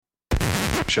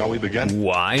Shall we begin?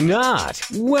 Why not?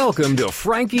 Welcome to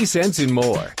Frankie Sense and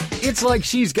More. It's like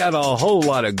she's got a whole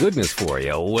lot of goodness for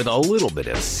you with a little bit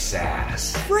of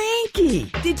sass. Frankie,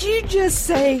 did you just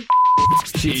say...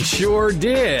 She sure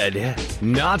did.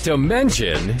 Not to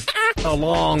mention,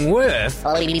 along with...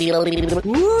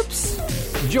 Whoops.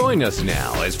 Join us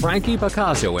now as Frankie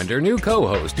Picasso and her new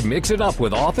co-host mix it up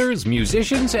with authors,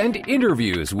 musicians, and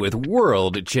interviews with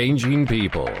world-changing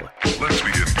people. Let's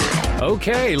begin, pal.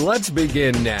 Okay, let's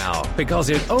begin now, because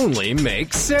it only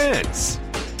makes sense.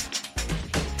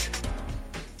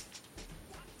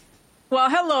 Well,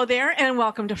 hello there, and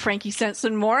welcome to Frankie Sense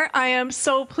and More. I am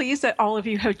so pleased that all of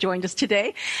you have joined us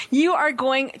today. You are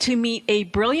going to meet a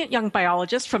brilliant young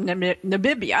biologist from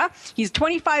Namibia. He's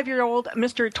 25-year-old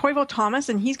Mr. Toivo Thomas,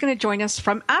 and he's going to join us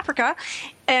from Africa.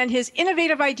 And his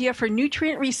innovative idea for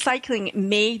nutrient recycling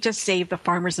may just save the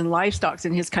farmers and livestock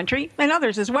in his country and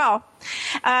others as well.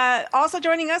 Also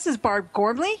joining us is Barb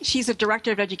Gormley. She's a director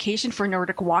of education for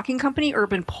Nordic walking company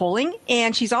Urban Polling,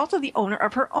 and she's also the owner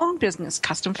of her own business,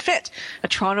 Custom Fit, a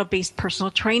Toronto-based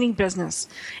personal training business.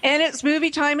 And it's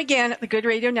movie time again at the Good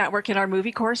Radio Network, and our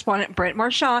movie correspondent, Brent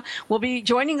Marchand, will be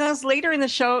joining us later in the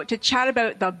show to chat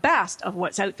about the best of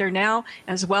what's out there now,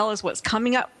 as well as what's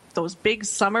coming up, those big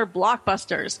summer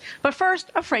blockbusters. But first,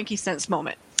 a Frankie Sense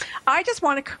moment. I just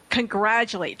want to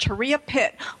congratulate Turia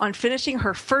Pitt on finishing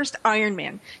her first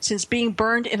Ironman since being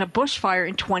burned in a bushfire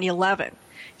in 2011.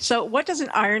 So what does an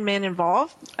Ironman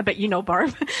involve? I bet you know,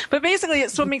 Barb. But basically,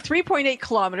 it's swimming 3.8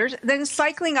 kilometers, then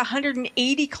cycling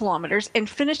 180 kilometers, and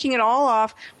finishing it all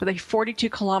off with a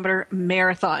 42-kilometer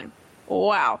marathon.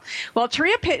 Wow. Well,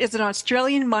 Turia Pitt is an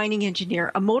Australian mining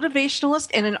engineer, a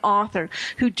motivationalist, and an author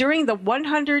who, during the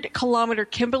 100-kilometer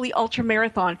Kimberley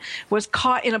Ultramarathon, was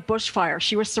caught in a bushfire.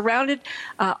 She was surrounded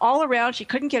all around. She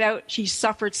couldn't get out. She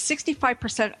suffered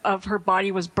 65% of her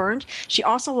body was burned. She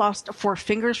also lost 4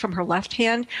 fingers from her left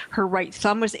hand. Her right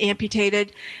thumb was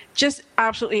amputated. Just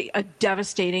absolutely a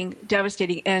devastating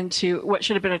end to what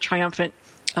should have been a triumphant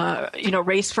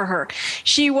race for her.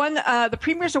 She won the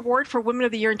Premier's Award for Women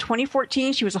of the Year in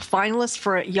 2014. She was a finalist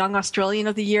for Young Australian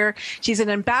of the Year. She's an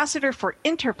ambassador for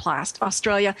Interplast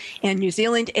Australia and New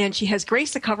Zealand, and she has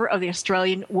graced the cover of the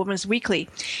Australian Women's Weekly.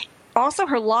 Also,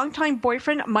 her longtime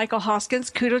boyfriend, Michael Hoskins,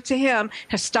 kudos to him,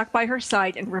 has stuck by her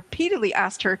side and repeatedly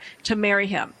asked her to marry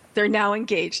him. They're now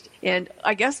engaged and,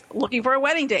 I guess, looking for a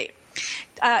wedding date.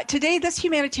 Today, this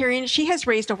humanitarian, she has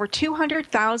raised over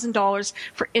 $200,000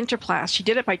 for Interplast. She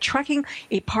did it by trekking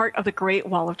a part of the Great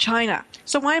Wall of China.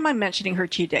 So why am I mentioning her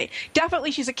today?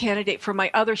 Definitely she's a candidate for my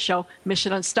other show,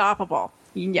 Mission Unstoppable.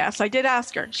 Yes, I did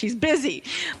ask her. She's busy.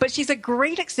 But she's a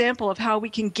great example of how we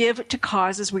can give to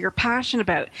causes we are passionate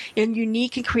about in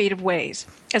unique and creative ways.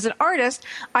 As an artist,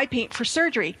 I paint for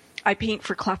surgery. I paint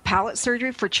for cleft palate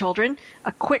surgery for children,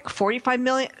 a quick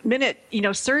 45-minute,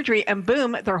 surgery, and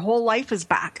boom, their whole life is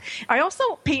back. I also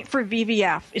paint for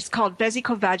VVF. It's called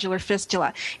vesicovagular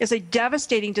fistula. It's a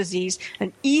devastating disease,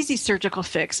 an easy surgical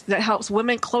fix that helps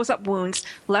women close up wounds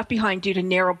left behind due to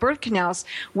narrow birth canals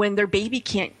when their baby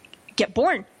can't get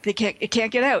born. It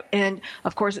can't get out. And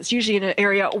of course, it's usually in an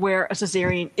area where a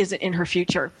cesarean isn't in her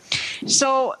future.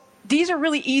 So these are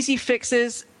really easy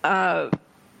fixes,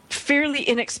 fairly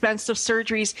inexpensive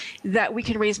surgeries that we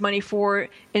can raise money for.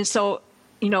 And so,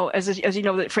 as you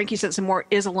know, that Frankie Sense and More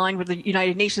is aligned with the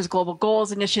United Nations Global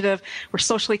Goals Initiative. We're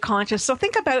socially conscious. So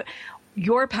think about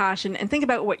your passion and think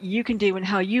about what you can do and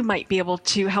how you might be able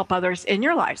to help others in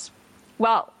your lives.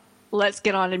 Well, let's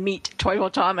get on and meet Toivo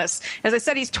Thomas. As I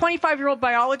said, he's a 25-year-old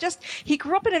biologist. He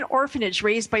grew up in an orphanage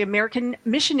raised by American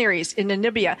missionaries in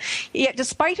Namibia. Yet,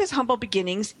 despite his humble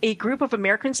beginnings, a group of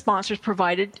American sponsors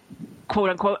provided,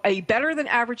 quote-unquote, a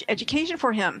better-than-average education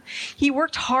for him. He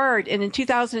worked hard, and in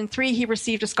 2003, he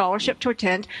received a scholarship to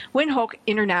attend Windhoek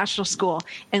International School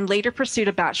and later pursued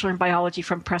a bachelor in biology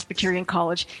from Presbyterian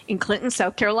College in Clinton,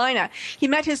 South Carolina. He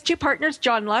met his 2 partners,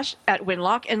 John Lush at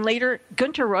Winlock and later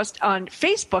Gunter Rust on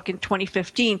Facebook in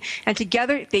 2015, and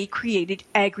together they created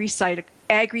AgriCycle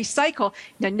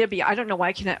Namibia. I don't know why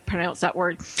I cannot pronounce that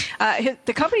word.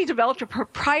 The company developed a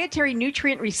proprietary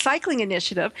nutrient recycling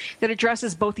initiative that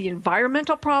addresses both the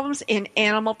environmental problems and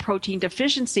animal protein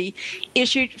deficiency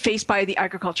faced by the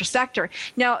agriculture sector.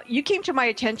 Now, you came to my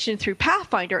attention through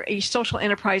Pathfinder, a social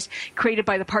enterprise created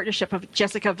by the partnership of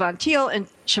Jessica Van Thiel and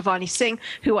Shivani Singh,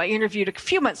 who I interviewed a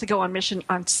few months ago on Mission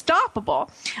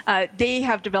Unstoppable. They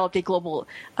have developed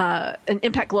an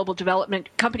impact global development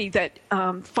company that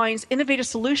finds innovative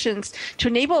solutions to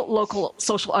enable local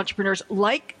social entrepreneurs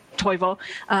like Toivo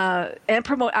and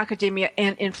promote academia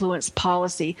and influence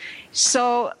policy.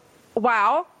 So,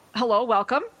 wow. Hello,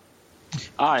 welcome.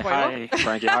 Hi,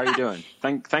 Frankie. How are you doing?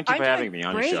 Thank you I'm for having me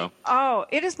on great. your show. Oh,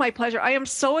 it is my pleasure. I am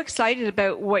so excited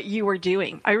about what you are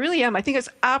doing. I really am. I think it's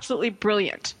absolutely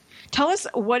brilliant. Tell us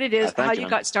what it is, how you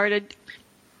got started.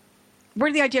 Where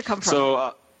did the idea come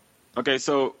from?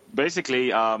 So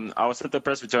basically, I was at the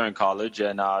Presbyterian College,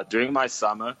 and during my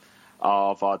summer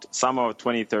of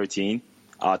 2014,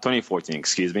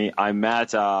 excuse me, I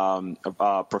met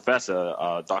a professor,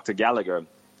 Dr. Gallagher,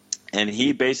 and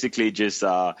he basically just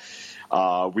I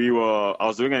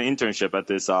was doing an internship at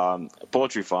this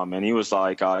poultry farm, and he was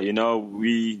like,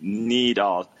 we need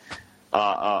a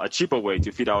cheaper way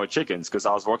to feed our chickens, because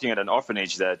I was working at an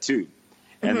orphanage there too.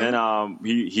 And then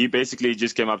he basically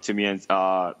just came up to me and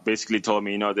basically told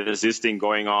me, there's this thing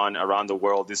going on around the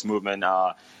world, this movement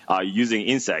using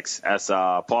insects as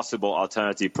possible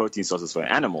alternative protein sources for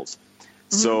animals.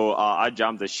 So I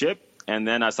jumped the ship, and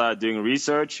then I started doing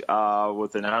research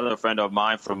with another friend of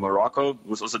mine from Morocco who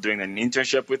was also doing an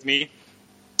internship with me.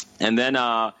 And then,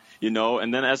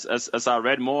 as I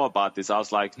read more about this, I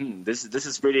was like, this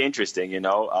is pretty interesting,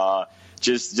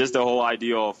 Just the whole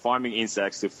idea of farming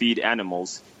insects to feed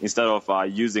animals instead of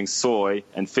using soy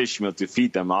and fish meal to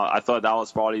feed them. I thought that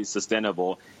was probably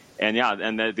sustainable. And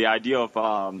the idea of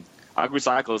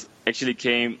AgriCycles actually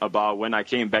came about when I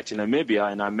came back to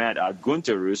Namibia, and I met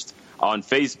Gunter Roost on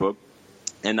Facebook.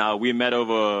 And we met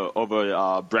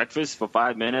over breakfast for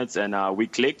 5 minutes, and we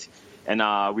clicked. And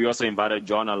we also invited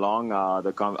John along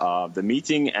the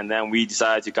meeting, and then we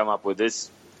decided to come up with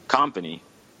this company.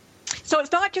 So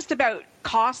it's not just about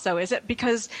cost, though, is it?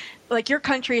 Because, your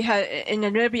country in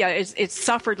Namibia, it's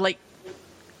suffered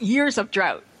years of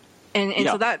drought, and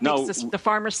so that makes the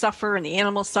farmers suffer and the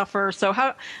animals suffer. So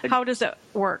how does it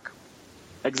work?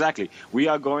 Exactly. We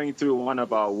are going through one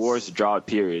of our worst drought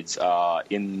periods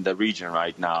in the region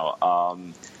right now.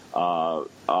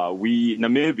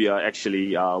 Namibia,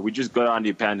 actually, we just got our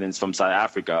independence from South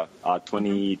Africa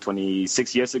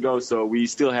 26 years ago. So we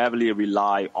still heavily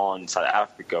rely on South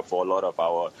Africa for a lot of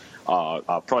our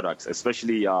products,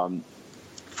 especially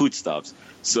foodstuffs.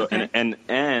 So and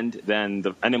then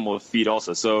the animal feed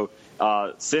also. So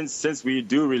since we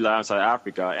do rely on South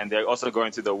Africa, and they're also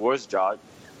going through the worst drought,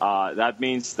 that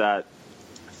means that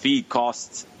feed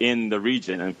costs in the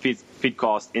region and feed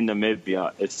costs in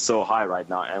Namibia is so high right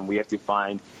now, and we have to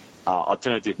find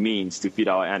alternative means to feed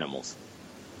our animals.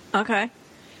 Okay.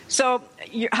 So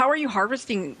how are you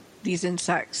harvesting these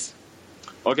insects?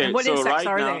 Okay, and what so insects right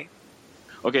are now, they?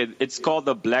 Okay, it's called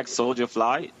the black soldier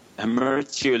fly,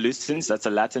 Haemorrhoides, that's a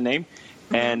Latin name.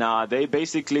 And they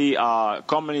basically are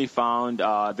commonly found,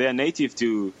 they're native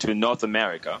to North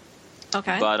America.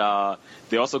 Okay. But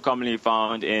they're also commonly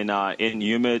found in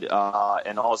humid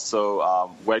and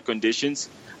also wet conditions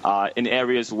in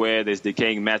areas where there's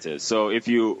decaying matter. So if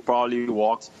you probably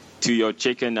walked to your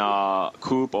chicken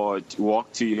coop or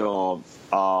walk to your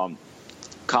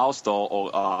cow stall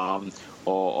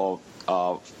or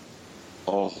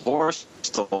horse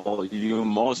stall, you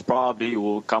most probably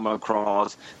will come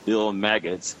across little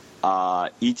maggots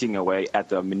eating away at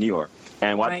the manure.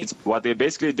 And what they're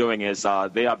basically doing is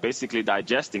they are basically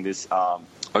digesting this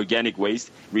organic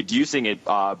waste, reducing it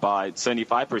by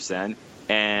 75%,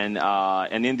 and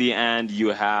in the end you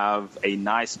have a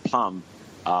nice plum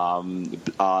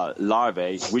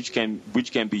larvae which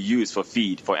can be used for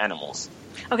feed for animals.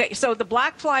 Okay, so the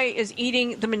black fly is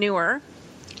eating the manure,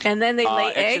 and then they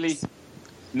lay eggs.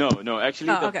 No.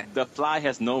 Actually, the fly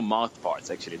has no mouth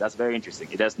parts. Actually, that's very interesting.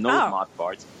 It has no mouth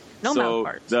parts. Mouth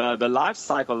parts. The life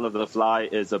cycle of the fly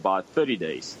is about 30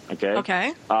 days. Okay.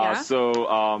 Okay. Yeah.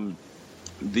 So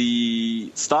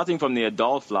starting from the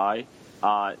adult fly,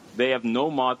 they have no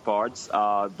mouth parts.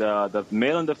 The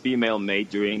male and the female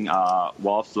mate during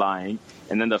while flying,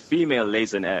 and then the female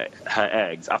lays her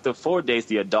eggs. After 4 days,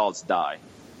 the adults die,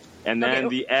 and then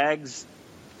the eggs.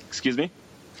 Excuse me.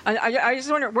 I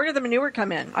just wonder, where did the manure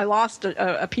come in? I lost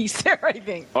a piece there, I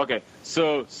think. Okay,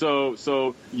 so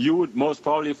you would most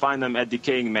probably find them at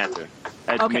decaying matter,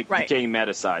 decaying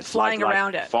matter sites, flying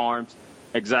around it. Farms,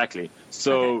 exactly.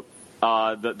 So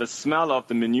the smell of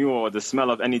the manure or the smell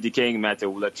of any decaying matter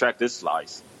will attract these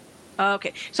flies.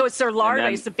 Okay, so it's their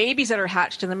larvae, it's the babies that are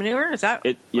hatched in the manure. Is that?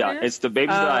 It's the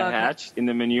babies that are hatched in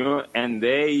the manure, and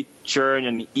they churn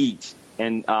and eat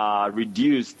and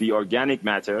reduce the organic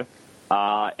matter.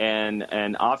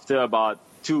 And after about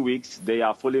 2 weeks, they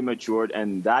are fully matured,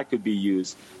 and that could be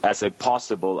used as a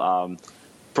possible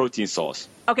protein source.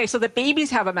 Okay, so the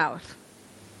babies have a mouth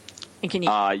and can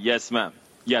eat. Yes, ma'am.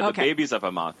 Yeah, the babies have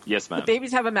a mouth. Yes, ma'am. The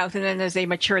babies have a mouth, and then as they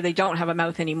mature, they don't have a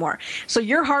mouth anymore. So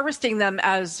you're harvesting them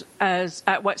as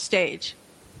at what stage?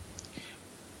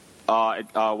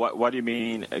 What do you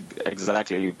mean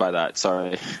exactly by that?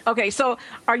 Sorry. Okay, so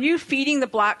are you feeding the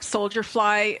black soldier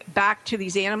fly back to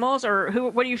these animals, or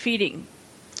what are you feeding?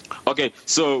 Okay,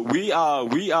 so we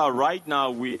are right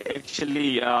now. We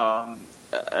actually,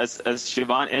 as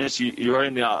Shivani, as you heard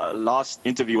in the last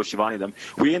interview with Shivani,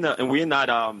 we're in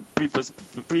that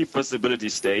pre-feasibility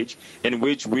stage in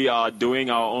which we are doing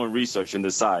our own research on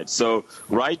the side. So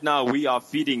right now we are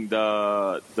feeding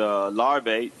the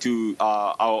larvae to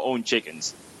our own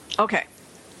chickens. Okay.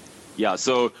 Yeah,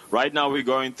 so right now we're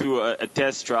going through a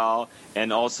test trial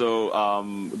and also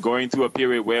going through a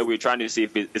period where we're trying to see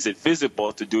if is it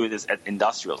feasible to do this at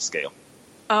industrial scale.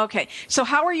 Okay, so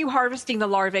how are you harvesting the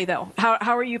larvae, though?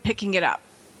 How are you picking it up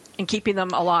and keeping them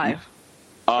alive?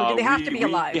 Or do they have to be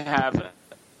alive?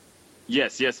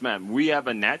 Yes, ma'am. We have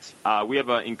a net. We have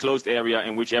an enclosed area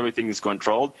in which everything is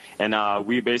controlled, and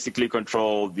we basically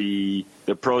control the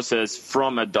process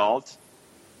from adult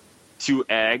to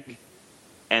egg,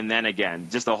 and then again,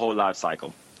 just the whole life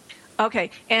cycle.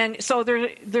 Okay, and so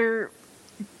do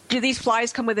these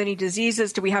flies come with any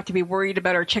diseases? Do we have to be worried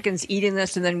about our chickens eating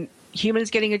this and then humans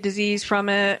getting a disease from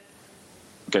it?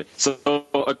 Okay, so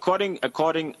according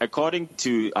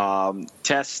to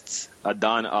tests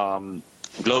done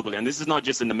globally, and this is not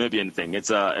just a Namibian thing; it's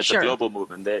a global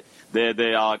movement.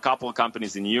 There are a couple of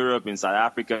companies in Europe, in South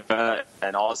Africa,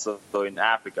 and also in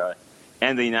Africa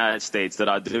and the United States that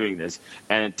are doing this.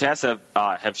 And tests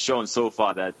have shown so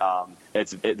far that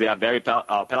they are very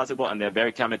palatable and they're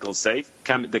very chemical safe.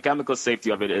 The chemical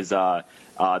safety of it is they're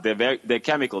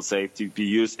chemical safe to be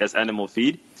used as animal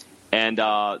feed. And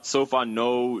so far,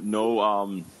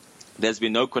 there's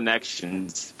been no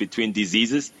connections between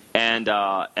diseases and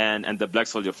the black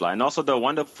soldier fly. And also the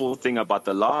wonderful thing about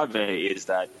the larvae is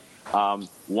that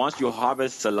once you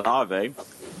harvest the larvae,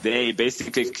 they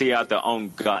basically clear out their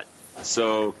own gut.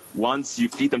 So once you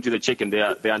feed them to the chicken,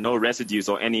 there are no residues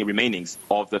or any remainings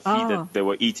of the feed that they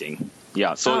were eating.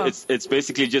 Yeah, so it's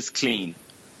basically just clean.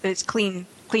 It's clean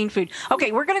food.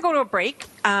 Okay, we're going to go to a break.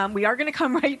 We are going to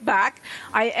come right back.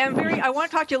 I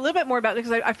want to talk to you a little bit more about it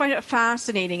because I find it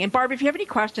fascinating. And Barb, if you have any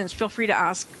questions, feel free to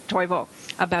ask Toivo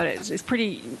about it. It's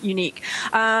pretty unique.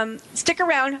 Stick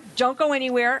around. Don't go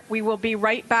anywhere. We will be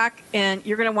right back, and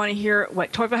you're going to want to hear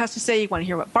what Toivo has to say. You want to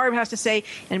hear what Barb has to say,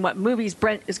 and what movies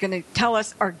Brent is going to tell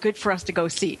us are good for us to go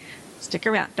see. Stick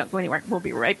around. Don't go anywhere. We'll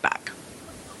be right back.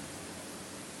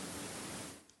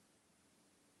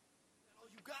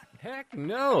 Heck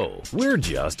no, we're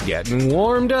just getting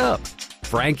warmed up.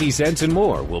 Frankie Sense and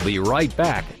More will be right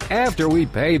back after we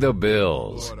pay the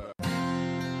bills.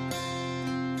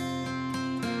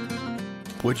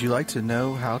 Would you like to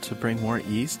know how to bring more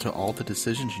ease to all the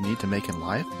decisions you need to make in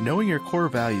life? Knowing your core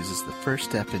values is the first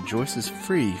step in Joyce's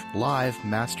free live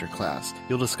masterclass.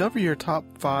 You'll discover your top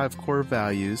 5 core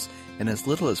values in as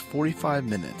little as 45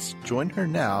 minutes. Join her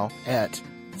now at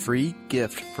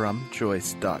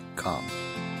freegiftfromjoyce.com.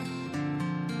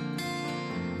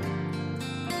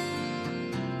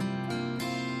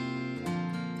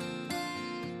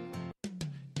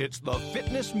 It's the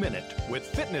Fitness Minute with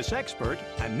fitness expert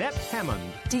Annette Hammond.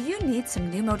 Do you need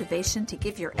some new motivation to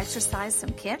give your exercise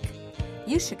some kick?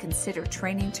 You should consider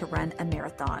training to run a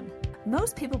marathon.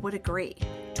 Most people would agree,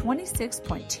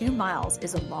 26.2 miles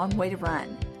is a long way to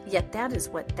run. Yet that is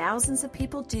what thousands of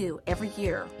people do every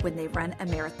year when they run a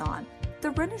marathon. The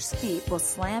runner's feet will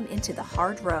slam into the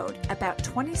hard road about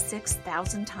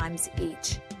 26,000 times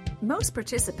each. Most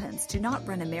participants do not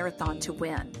run a marathon to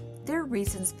win. Their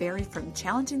reasons vary from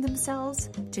challenging themselves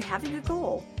to having a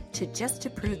goal to just to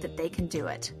prove that they can do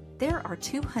it. There are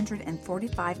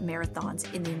 245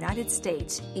 marathons in the United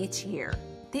States each year.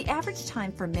 The average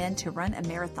time for men to run a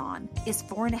marathon is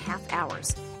 4.5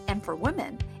 hours, and for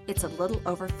women, it's a little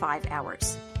over 5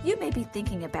 hours. You may be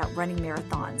thinking about running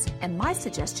marathons, and my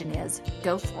suggestion is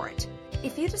go for it.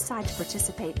 If you decide to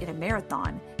participate in a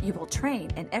marathon, you will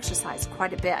train and exercise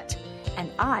quite a bit,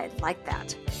 and I like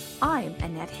that. I'm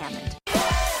Annette Hammond.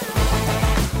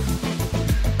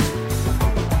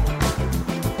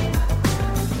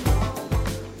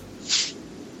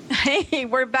 Hey,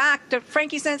 we're back to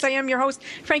Frankie Sense. I am your host,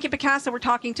 Frankie Picasso. We're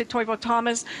talking to Toivo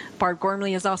Thomas. Barb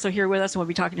Gormley is also here with us, and we'll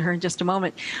be talking to her in just a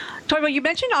moment. Toivo, you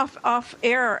mentioned off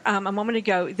air a moment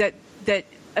ago that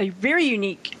a very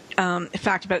unique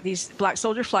fact about these black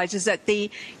soldier flies is that they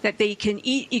can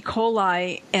eat E.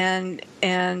 coli and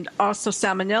also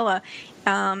salmonella,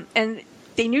 and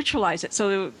they neutralize it,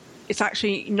 so it's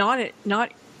actually not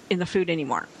in the food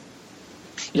anymore.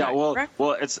 Yeah, well,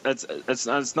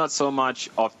 it's not so much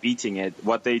of eating it.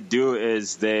 What they do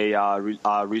is they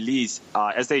release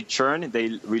as they churn,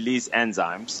 they release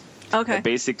enzymes. Okay. That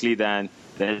basically then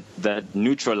that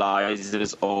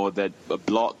neutralizes or that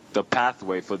block the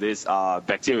pathway for this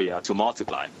bacteria to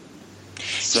multiply.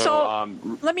 So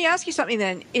let me ask you something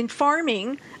then. In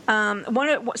farming,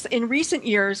 in recent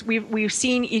years, we've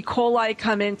seen E. coli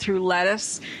come in through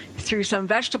lettuce, through some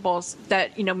vegetables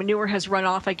that manure has run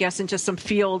off, I guess, into some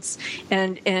fields,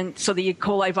 and so the E.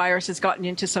 coli virus has gotten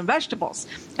into some vegetables,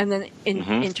 and then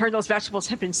in turn those vegetables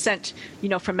have been sent,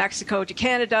 from Mexico to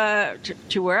Canada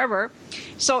to wherever.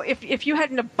 So if you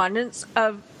had an abundance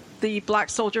of the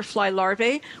black soldier fly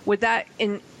larvae, would that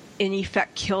in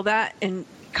effect kill that and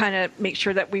kind of make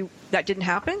sure that that didn't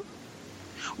happen?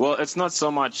 Well, it's not so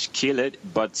much kill it,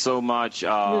 but so much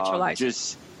neutralize.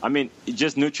 Just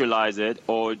neutralize it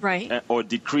or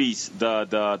decrease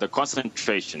the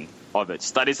concentration of it.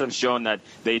 Studies have shown that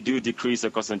they do decrease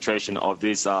the concentration of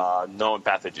these known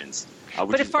pathogens.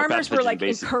 But if farmers were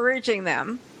encouraging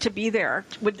them to be there,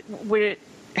 would it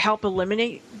help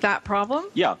eliminate that problem?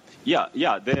 Yeah. They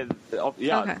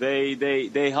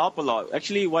help a lot.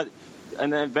 Actually,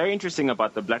 and then very interesting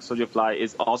about the black soldier fly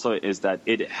is that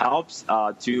it helps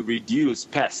to reduce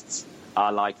pests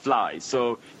like flies.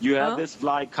 So you have this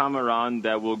fly come around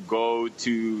that will go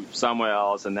to somewhere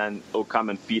else and then it'll come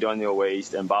and feed on your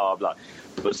waste and blah blah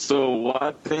blah. So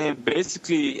what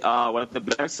the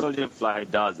black soldier fly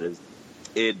does is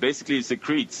it basically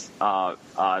secretes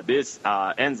these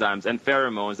enzymes and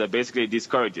pheromones that basically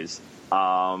discourages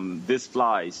these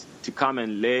flies to come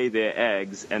and lay their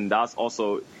eggs, and thus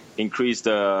also increase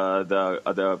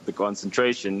the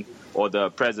concentration or the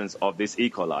presence of this E.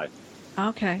 coli.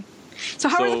 Okay. So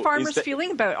how are the farmers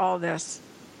feeling about all this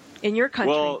in your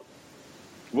country?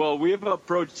 Well, we've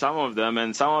approached some of them,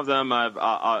 and some of them have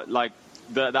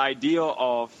the idea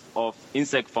of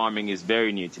insect farming is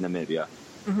very new to Namibia.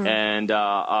 Mm-hmm. And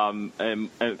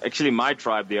actually my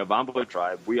tribe, the Avambo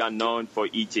tribe, we are known for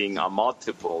eating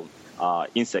multiple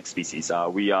insect species.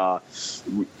 So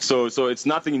it's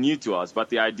nothing new to us, but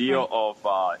the idea of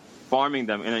farming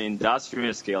them in an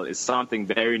industrial scale is something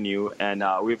very new. And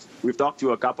we've talked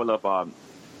to a couple of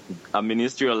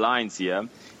ministerial lines here,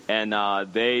 and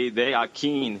they are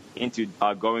keen into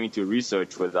going into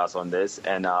research with us on this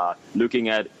and looking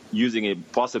at using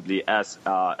it possibly as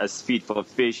feed for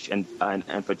fish and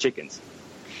for chickens.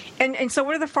 And so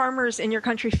what are the farmers in your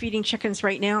country feeding chickens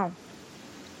right now?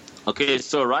 Okay,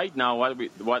 so right now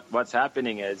what's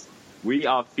happening is we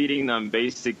are feeding them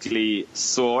basically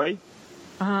soy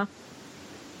and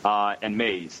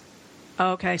maize.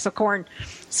 Okay, so corn,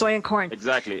 soy and corn.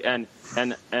 Exactly, and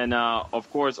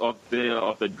of course of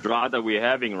the drought that we're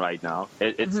having right now,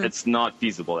 it's not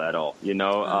feasible at all,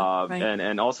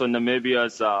 and also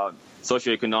Namibia's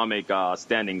socioeconomic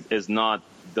standings is not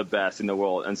the best in the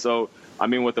world, and so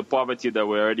with the poverty that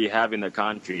we already have in the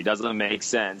country, it doesn't make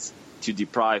sense to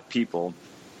deprive people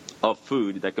of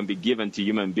food that can be given to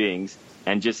human beings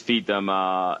and just feed them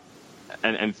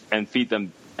and feed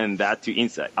them and that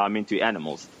to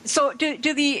animals. So do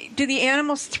the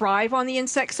animals thrive on the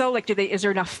insects though? Like is there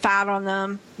enough fat on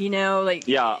them?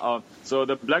 Yeah. So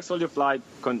the black soldier fly,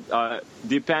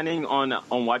 depending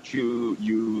on what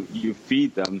you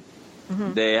feed them,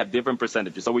 they have different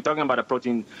percentages. So we're talking about a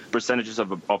protein percentages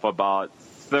of about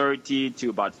 30 to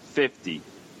about 50.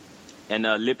 And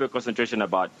a lipid concentration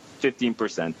about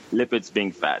 15%, lipids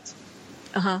being fat.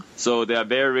 So they are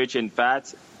very rich in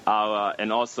fats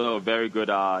and also very good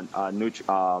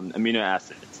amino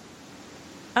acids.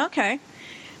 Okay.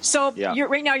 So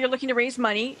right now you're looking to raise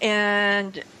money,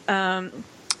 and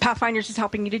Pathfinders is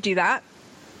helping you to do that.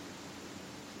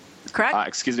 Correct?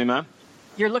 Excuse me, ma'am?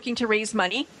 You're looking to raise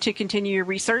money to continue your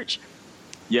research?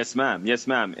 Yes, ma'am. And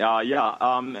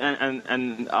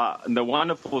the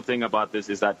wonderful thing about this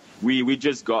is that we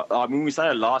just got. We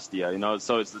started last year,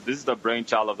 So this is the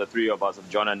brainchild of the three of us, of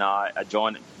John,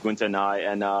 Gunther, and I.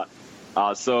 And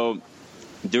so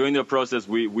during the process,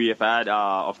 we have had,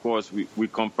 of course, we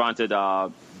confronted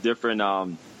different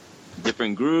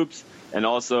groups and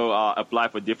also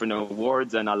applied for different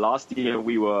awards. And last year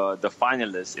we were the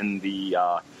finalists in the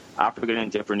African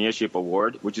Entrepreneurship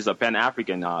Award, which is a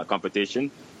Pan-African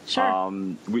competition. Sure.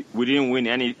 We didn't win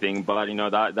anything, but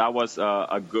that was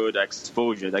a good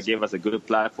exposure. That gave us a good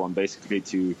platform, basically,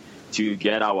 to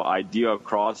get our idea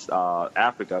across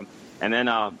Africa. And then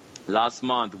last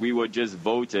month we were just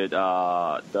voted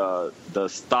the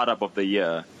startup of the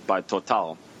year by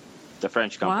Total, the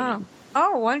French company. Wow!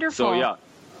 Oh, wonderful. So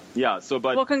yeah. So,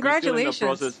 but well,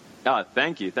 congratulations.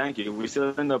 Thank you. We're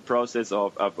still in the process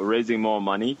of raising more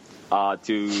money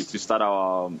to start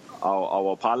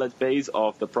our pilot phase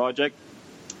of the project,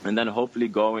 and then hopefully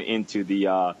go into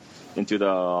the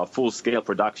full scale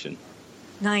production.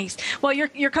 Nice. Well,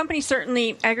 your company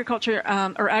certainly, Agriculture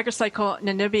or AgriCycle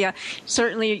Namibia,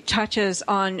 certainly touches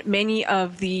on many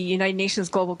of the United Nations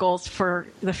global goals for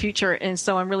the future. And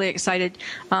so I'm really excited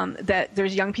that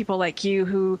there's young people like you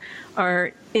who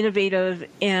are innovative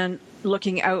and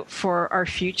looking out for our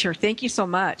future. Thank you so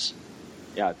much.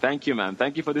 Yeah, thank you, ma'am.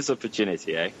 Thank you for this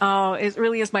opportunity. Oh, it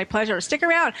really is my pleasure. Stick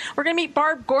around. We're going to meet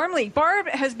Barb Gormley. Barb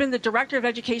has been the Director of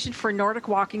Education for Nordic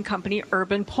walking company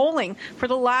Urban Poling for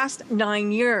the last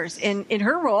 9 years. In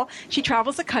her role, she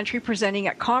travels the country presenting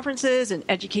at conferences and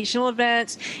educational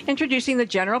events, introducing the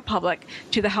general public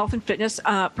to the health and fitness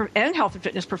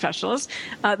professionals,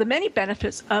 the many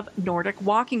benefits of Nordic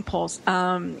walking poles.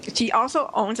 She also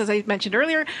owns, as I mentioned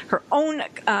earlier, her own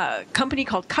company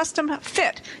called Custom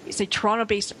Fit. It's a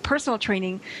Toronto-based personal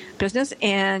training business,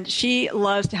 and she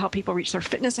loves to help people reach their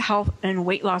fitness, health, and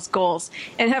weight loss goals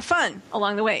and have fun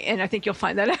along the way, and I think you'll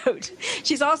find that out.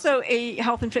 She's also a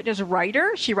health and fitness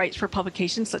writer. She writes for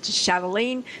publications such as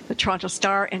Chatelaine, the Toronto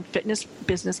Star, and Fitness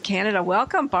Business Canada.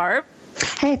 Welcome, Barb.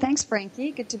 Hey, thanks,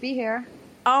 Frankie. Good to be here.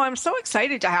 Oh, I'm so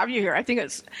excited to have you here. I think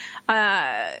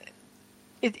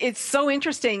it's so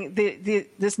interesting,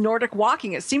 this Nordic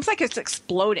walking. It seems like it's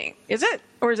exploding. Is it?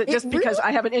 Or is it just because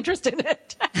I have an interest in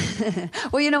it?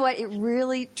 Well, you know what? It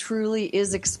really, truly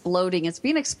is exploding. It's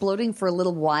been exploding for a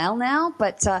little while now.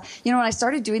 But, when I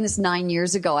started doing this 9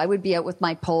 years ago, I would be out with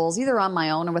my poles, either on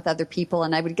my own or with other people,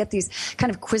 and I would get these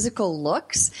kind of quizzical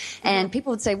looks. And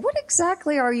people would say, what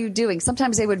exactly are you doing?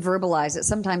 Sometimes they would verbalize it.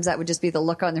 Sometimes that would just be the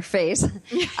look on their face.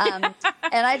 And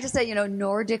I just say,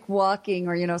 Nordic walking,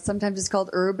 or, sometimes it's called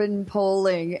urban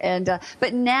poling. And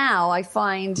but now I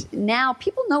find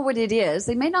people know what it is.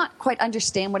 They may not quite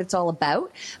understand what it's all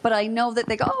about, but I know that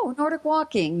they go, oh, Nordic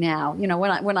walking now.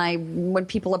 When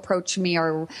people approach me,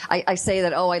 or I say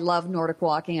that, oh, I love Nordic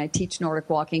walking, I teach Nordic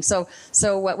walking. So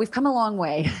we've come a long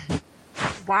way.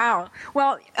 Wow.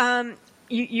 Well,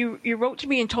 you wrote to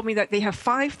me and told me that they have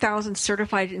 5,000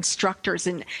 certified instructors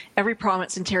in every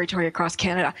province and territory across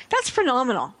Canada. That's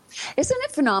phenomenal. Isn't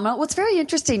it phenomenal? Well, it's very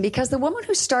interesting because the woman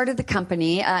who started the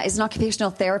company is an occupational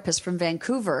therapist from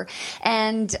Vancouver,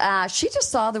 and she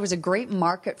just saw there was a great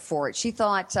market for it. She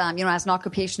thought, as an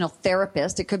occupational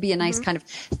therapist, it could be a nice kind of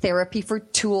therapy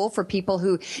tool for people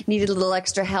who needed a little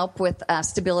extra help with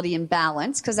stability and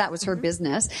balance, because that was her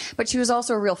business. But she was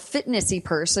also a real fitnessy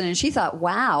person, and she thought,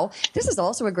 wow, this is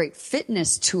also a great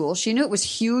fitness tool. She knew it was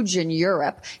huge in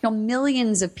Europe.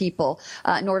 Millions of people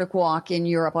Nordic walk in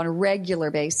Europe on a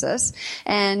regular basis.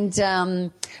 And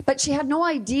but she had no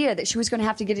idea that she was going to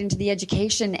have to get into the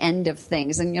education end of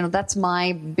things. And, that's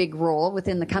my big role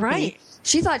within the company. Right.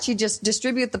 She thought she'd just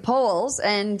distribute the poles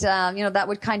and, that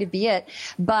would kind of be it.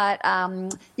 But,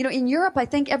 in Europe, I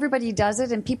think everybody does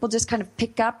it and people just kind of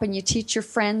pick up and you teach your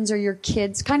friends or your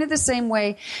kids kind of the same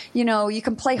way, you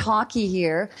can play hockey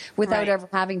here without ever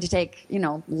having to take,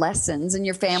 lessons, and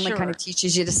your family kind of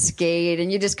teaches you to skate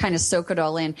and you just kind of soak it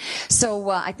all in. So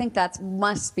I think that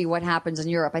must be what happens in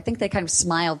Europe. I think they kind of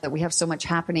smiled that we have so much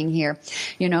happening here,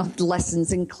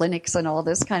 lessons and clinics and all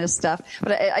this kind of stuff.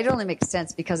 But it only makes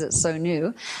sense because it's so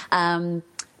new.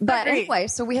 But anyway,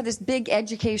 so we have this big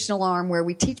educational arm where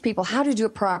we teach people how to do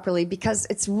it properly because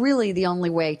it's really the only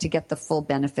way to get the full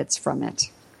benefits from it.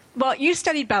 Well, you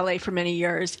studied ballet for many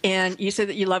years, and you said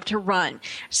that you love to run.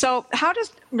 So how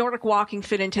does Nordic walking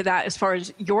fit into that as far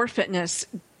as your fitness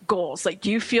goals? Like,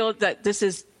 do you feel that this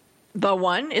is the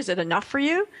one? Is it enough for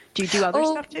you? Do you do other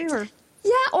stuff too? Or?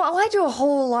 Yeah, well, I do a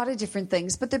whole lot of different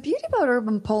things. But the beauty about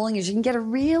urban poling is you can get a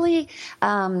really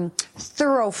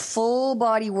thorough,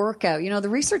 full-body workout. The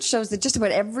research shows that just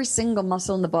about every single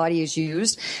muscle in the body is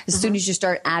used as soon as you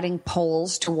start adding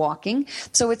poles to walking.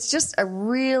 So it's just a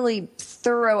really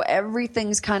thorough,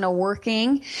 everything's kind of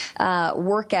working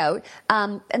workout.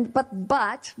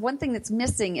 But one thing that's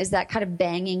missing is that kind of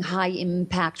banging,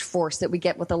 high-impact force that we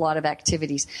get with a lot of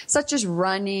activities, such as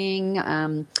running,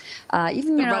 even,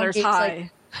 the runner's high.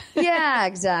 Yeah,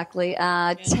 exactly.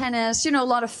 Tennis, a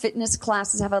lot of fitness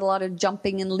classes have a lot of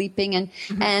jumping and leaping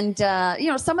and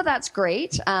some of that's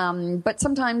great. But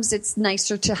sometimes it's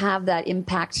nicer to have that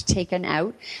impact taken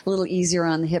out a little easier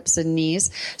on the hips and knees.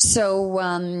 So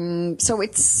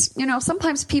it's,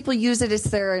 sometimes people use it as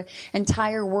their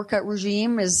entire workout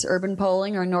regime is urban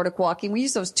poling or Nordic walking. We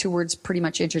use those two words pretty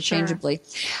much interchangeably.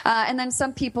 Sure. And then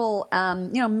some people,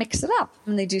 mix it up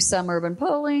and they do some urban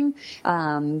poling.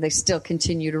 They still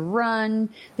continue to run,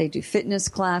 they do fitness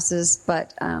classes,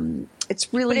 but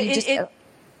it's really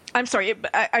I'm sorry,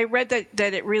 I read that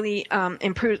it really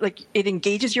improves, like it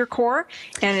engages your core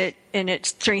and it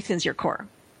strengthens your core,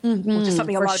 which is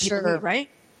something a lot of people need, right?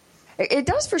 It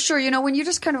does for sure. When you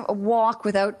just kind of walk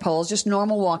without poles, just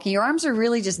normal walking, your arms are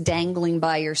really just dangling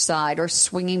by your side or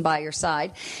swinging by your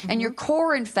side. And your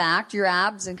core, in fact, your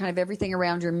abs and kind of everything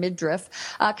around your midriff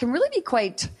can really be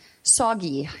quite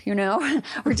soggy,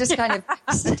 we're just kind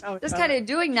of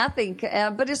doing nothing.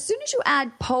 But as soon as you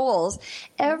add poles,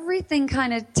 everything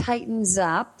kind of tightens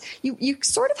up. You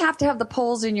sort of have to have the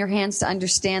poles in your hands to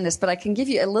understand this, but I can give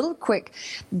you a little quick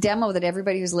demo that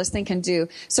everybody who's listening can do.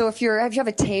 So if you have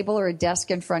a table or a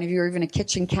desk in front of you or even a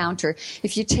kitchen counter,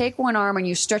 if you take one arm and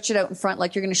you stretch it out in front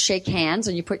like you're going to shake hands,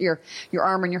 and you put your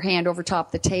arm and your hand over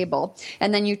top the table,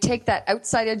 and then you take that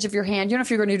outside edge of your hand,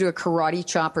 if you're going to do a karate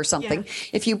chop or something,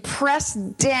 if you press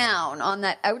down on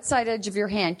that outside edge of your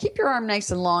hand. Keep your arm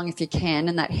nice and long if you can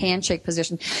in that handshake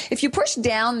position. If you push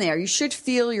down there, you should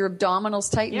feel your abdominals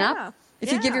tighten up.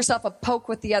 If you give yourself a poke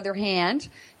with the other hand,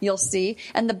 you'll see.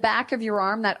 And the back of your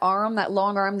arm, that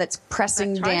long arm that's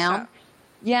pressing down.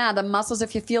 Yeah, the muscles,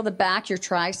 if you feel the back, your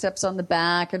triceps on the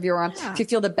back of your arm, if you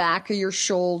feel the back of your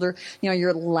shoulder,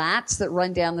 your lats that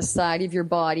run down the side of your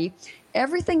body,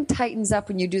 everything tightens up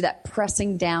when you do that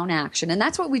pressing down action. And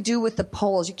that's what we do with the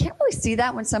poles. You can't really see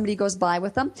that when somebody goes by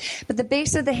with them, but the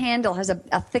base of the handle has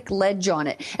a thick ledge on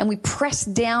it. And we press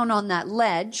down on that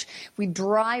ledge. We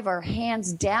drive our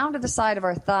hands down to the side of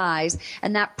our thighs,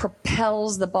 and that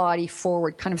propels the body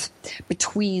forward, kind of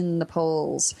between the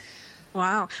poles.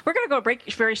 Wow. We're going to go a break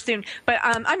very soon. But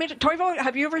Toivo,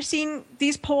 have you ever seen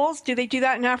these poles? Do they do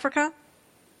that in Africa?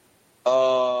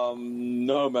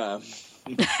 No, ma'am.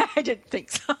 I didn't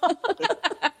think so.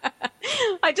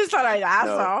 I just thought I'd ask,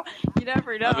 though. You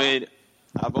never know.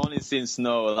 I've only seen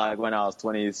snow like when I was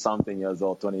 20-something years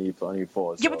old,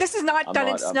 24. Yeah, but this is not done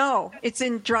in snow. It's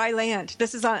in dry land.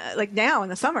 This is like now in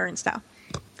the summer and stuff.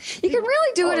 You can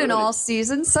really do it in all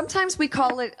seasons. Sometimes we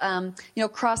call it,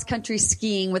 cross-country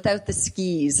skiing without the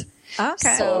skis.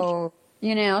 Okay. So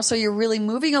you're really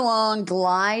moving along,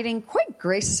 gliding quite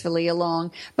gracefully along,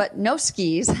 but no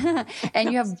skis.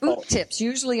 And you have boot tips,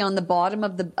 usually on the bottom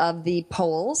of the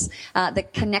poles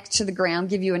that connect to the ground,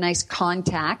 give you a nice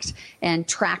contact and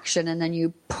traction, and then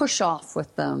you push off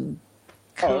with them.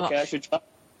 Cool. Oh, okay, I should try.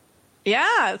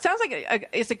 Yeah, it sounds like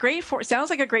it's a great form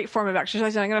of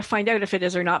exercise, and I'm going to find out if it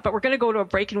is or not. But we're going to go to a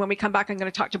break, and when we come back, I'm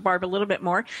going to talk to Barb a little bit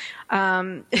more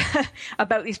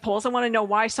about these poles. I want to know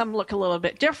why some look a little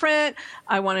bit different.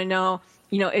 I want to know,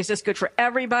 is this good for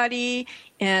everybody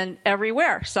and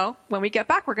everywhere? So when we get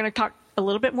back, we're going to talk a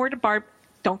little bit more to Barb.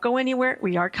 Don't go anywhere.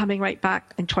 We are coming right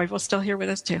back, and Toivo's still here with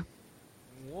us too.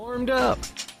 Warmed up.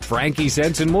 Frankie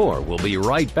Sense and More will be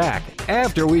right back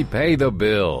after we pay the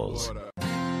bills.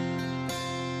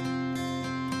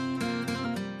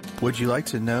 Would you like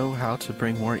to know how to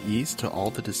bring more ease to all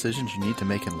the decisions you need to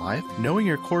make in life? Knowing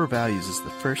your core values is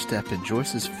the first step in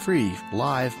Joyce's free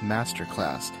live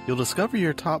masterclass. You'll discover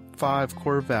your top 5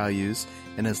 core values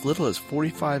in as little as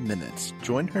 45 minutes.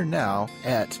 Join her now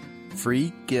at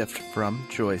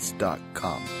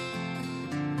freegiftfromjoyce.com.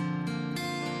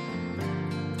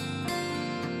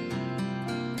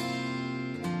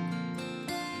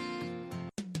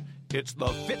 It's the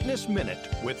Fitness Minute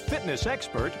with fitness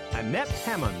expert Annette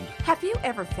Hammond. Have you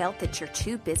ever felt that you're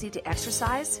too busy to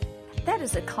exercise? That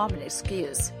is a common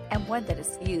excuse, and one that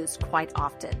is used quite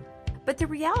often. But the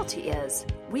reality is,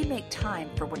 we make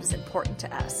time for what is important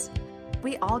to us.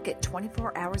 We all get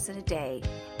 24 hours in a day,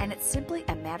 and it's simply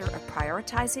a matter of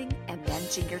prioritizing and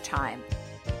managing your time.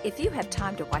 If you have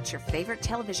time to watch your favorite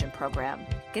television program,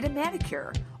 get a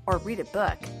manicure, or read a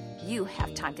book, you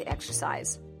have time to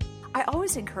exercise. I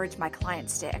always encourage my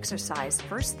clients to exercise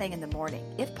first thing in the morning,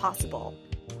 if possible.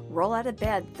 Roll out of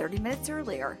bed 30 minutes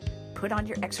earlier, put on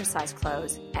your exercise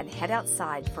clothes, and head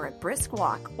outside for a brisk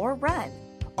walk or run,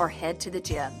 or head to the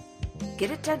gym.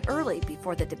 Get it done early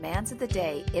before the demands of the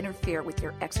day interfere with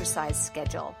your exercise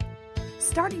schedule.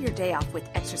 Starting your day off with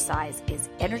exercise is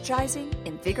energizing,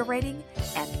 invigorating,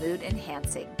 and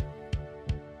mood-enhancing.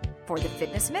 For the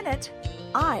Fitness Minute,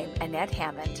 I'm Annette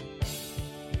Hammond.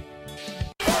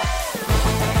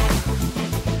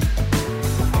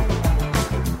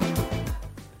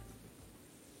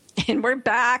 And we're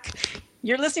back.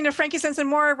 You're listening to Frankie Sense and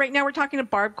More. Right now we're talking to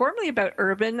Barb Gormley about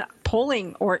urban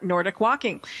poling or Nordic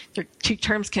walking. The two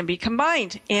terms can be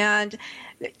combined. And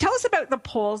tell us about the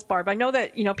poles, Barb. I know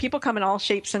that people come in all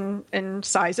shapes and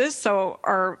sizes. So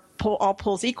are all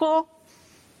poles equal?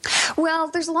 Well,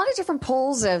 there's a lot of different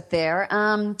poles out there.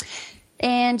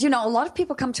 And, a lot of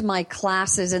people come to my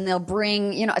classes and they'll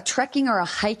bring, a trekking or a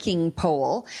hiking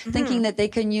pole, thinking that they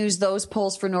can use those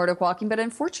poles for Nordic walking. But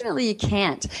unfortunately, you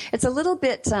can't. It's a little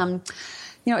bit,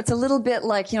 it's a little bit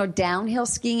like, downhill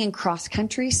skiing and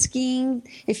cross-country skiing.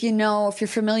 If you're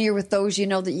familiar with those, you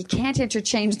know that you can't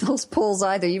interchange those poles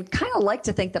either. You'd kind of like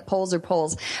to think that poles are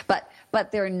poles, but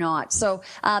they're not. So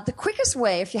the quickest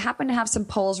way, if you happen to have some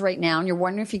poles right now and you're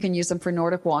wondering if you can use them for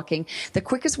Nordic walking, the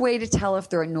quickest way to tell if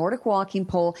they're a Nordic walking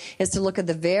pole is to look at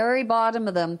the very bottom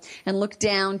of them and look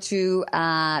down to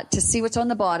see what's on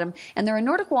the bottom. And they're a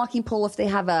Nordic walking pole if they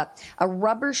have a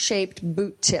rubber-shaped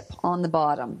boot tip on the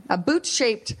bottom, a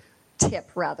boot-shaped tip,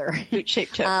 rather.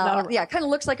 Boot-shaped tip. Yeah, it kind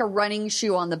of looks like a running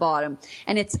shoe on the bottom,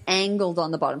 and it's angled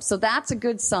on the bottom. So that's a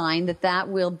good sign that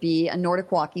will be a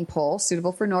Nordic walking pole,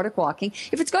 suitable for Nordic walking.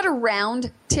 If it's got a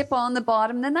round tip on the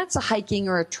bottom, then that's a hiking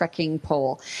or a trekking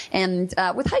pole. And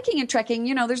with hiking and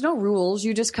trekking, there's no rules.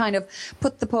 You just kind of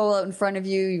put the pole out in front of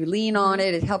you, you lean on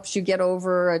it, it helps you get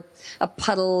over a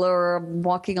puddle or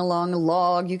walking along a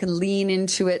log. You can lean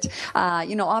into it.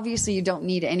 Obviously you don't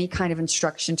need any kind of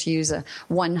instruction to use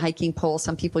one hiking pole.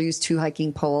 Some people use 2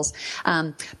 hiking poles.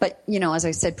 But as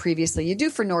I said previously, you do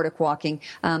for Nordic walking,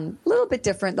 a little bit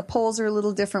different. The poles are a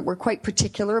little different. We're quite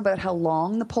particular about how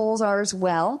long the poles are as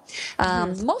well.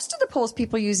 Most of the poles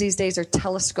people use these days are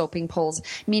telescoping poles,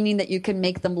 meaning that you can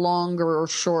make them longer or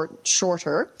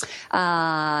shorter.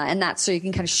 And that's so you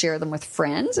can kind of share them with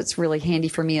friends. It's really handy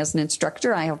for me as an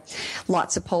instructor. I have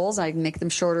lots of poles. I make them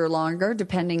shorter or longer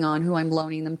depending on who I'm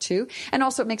loaning them to. And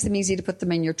also it makes them easy to put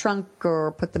them in your trunk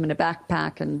or put them in a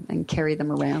backpack and carry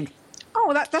them around.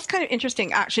 Oh, that's kind of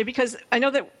interesting, actually, because I know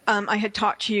that I had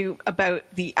talked to you about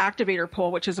the activator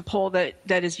pole, which is a pole that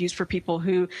is used for people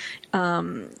who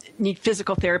need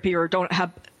physical therapy or don't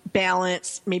have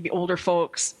balance, maybe older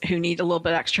folks who need a little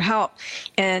bit extra help.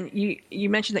 And you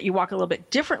mentioned that you walk a little bit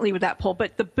differently with that pole,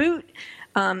 but the boot,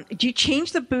 do you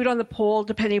change the boot on the pole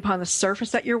depending upon the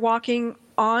surface that you're walking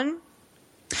on?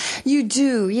 You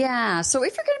do, yeah. So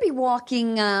if you're going to be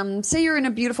walking, say you're in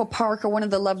a beautiful park or one of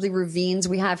the lovely ravines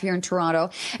we have here in Toronto,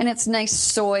 and it's nice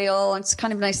soil, and it's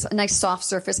kind of nice soft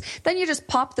surface, then you just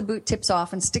pop the boot tips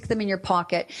off and stick them in your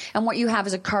pocket, and what you have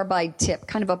is a carbide tip,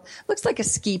 kind of looks like a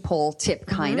ski pole tip,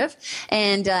 kind of,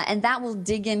 and that will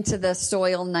dig into the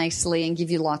soil nicely and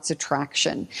give you lots of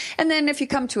traction. And then if you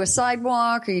come to a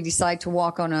sidewalk or you decide to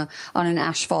walk on an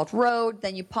asphalt road,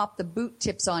 then you pop the boot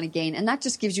tips on again, and that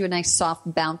just gives you a nice soft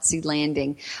bouncy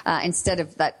landing instead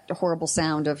of that horrible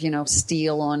sound of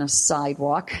steel on a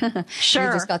sidewalk. Sure.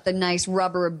 You just got the nice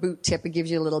rubber boot tip. It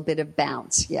gives you a little bit of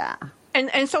bounce. Yeah.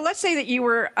 And so let's say that you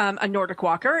were a Nordic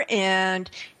walker and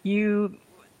you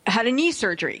had a knee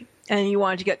surgery and you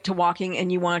wanted to get to walking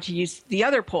and you wanted to use the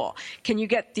other pole. Can you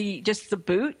get just the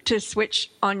boot to switch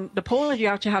on the pole, or do you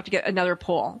have to get another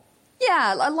pole?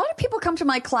 Yeah, a lot of people come to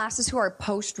my classes who are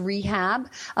post-rehab.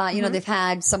 They've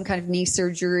had some kind of knee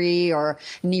surgery or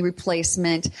knee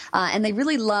replacement, and they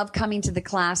really love coming to the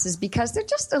classes because they're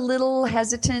just a little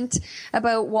hesitant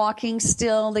about walking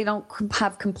still. They don't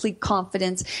have complete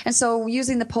confidence. And so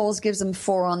using the poles gives them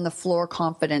 4-on-the-floor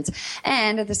confidence.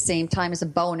 And at the same time, as a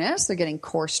bonus, they're getting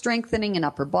core strengthening and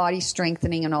upper body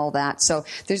strengthening and all that. So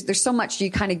there's so much you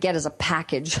kind of get as a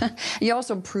package. You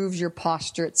also improves your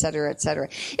posture, et cetera, et cetera.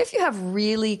 If you have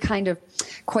really kind of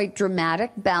quite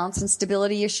dramatic balance and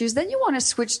stability issues, then you want to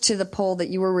switch to the pole that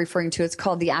you were referring to. It's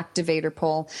called the activator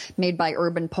pole, made by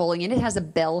Urban Poling, and it has a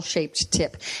bell-shaped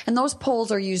tip. And those poles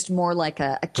are used more like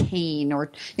a cane,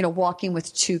 or walking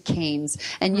with 2 canes.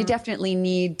 And you definitely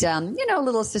need a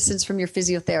little assistance from your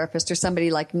physiotherapist or somebody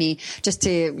like me just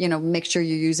to make sure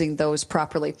you're using those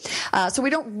properly. So we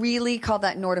don't really call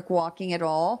that Nordic walking at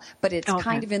all, but it's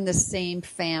kind of in the same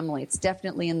family. It's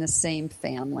definitely in the same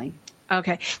family.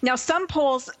 Okay. Now, some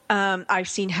poles I've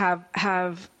seen have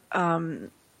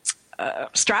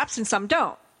straps and some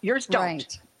don't. Yours don't.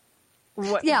 Right.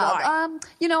 Why?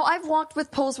 I've walked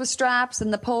with poles with straps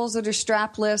and the poles that are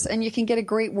strapless, and you can get a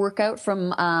great workout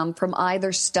from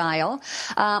either style.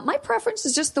 My preference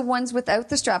is just the ones without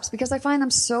the straps because I find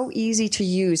them so easy to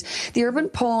use. The Urban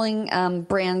Poling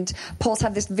brand poles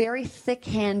have this very thick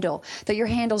handle that your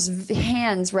hands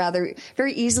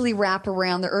very easily wrap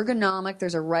around. They're ergonomic.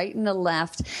 There's a right and a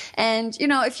left. And,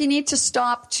 if you need to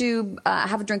stop to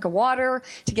have a drink of water,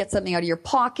 to get something out of your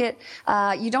pocket,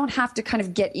 you don't have to kind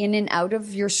of get in and out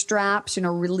of your straps,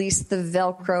 release the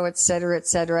Velcro, et cetera, et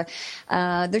cetera.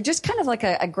 They're just kind of like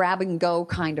a grab and go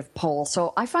kind of pole.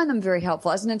 So I find them very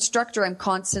helpful. As an instructor, I'm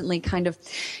constantly kind of,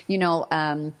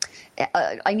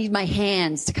 I need my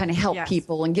hands to kind of help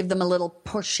people and give them a little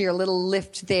push here, a little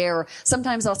lift there.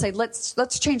 Sometimes I'll say,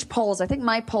 let's change poles. I think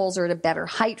my poles are at a better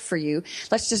height for you.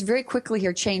 Let's just very quickly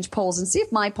here change poles and see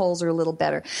if my poles are a little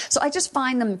better. So I just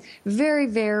find them very,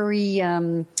 very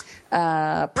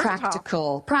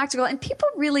practical, and people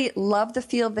really love the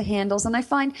feel of the handles. And I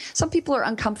find some people are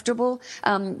uncomfortable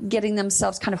getting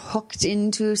themselves kind of hooked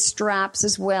into straps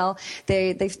as well.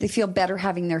 They feel better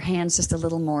having their hands just a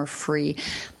little more free.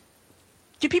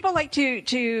 Do people like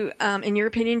to in your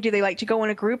opinion, do they like to go in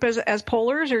a group as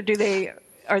polers, or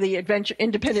are they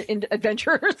independent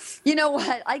adventurers? You know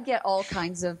what? I get all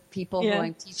kinds of people who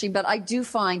I'm teaching, but I do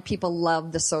find people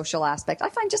love the social aspect. I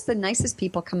find just the nicest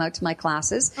people come out to my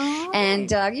classes. Oh.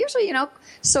 And usually,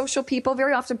 social people,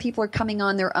 very often people are coming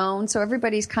on their own, so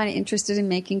everybody's kind of interested in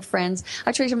making friends.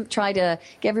 I try to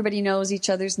get everybody knows each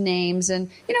other's names, and,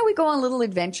 we go on little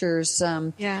adventures.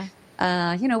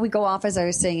 We go off, as I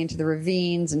was saying, into the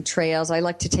ravines and trails. I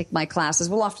like to take my classes.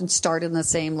 We'll often start in the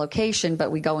same location,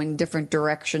 but we go in different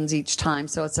directions each time.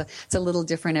 So it's a little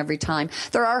different every time.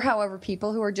 There are, however,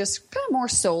 people who are just kind of more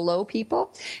solo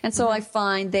people. And so I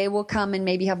find they will come and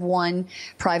maybe have one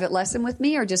private lesson with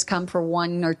me, or just come for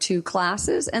 1 or 2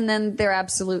 classes. And then they're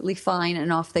absolutely fine,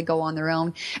 and off they go on their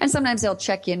own. And sometimes they'll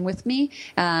check in with me,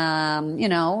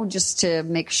 just to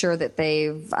make sure that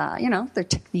they've, their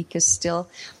technique is still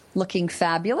looking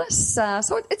fabulous.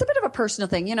 So it's a bit of a personal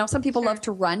thing. Some people love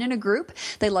to run in a group.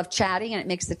 They love chatting, and it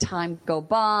makes the time go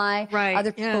by. Right.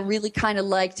 Other people really kind of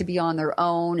like to be on their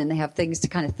own, and they have things to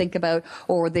kind of think about,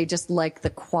 or they just like the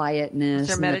quietness.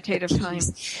 Their meditative time.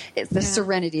 It's the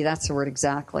serenity. That's the word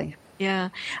exactly. Yeah.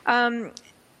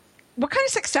 What kind of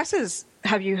successes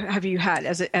have you had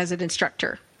as an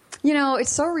instructor?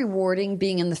 It's so rewarding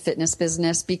being in the fitness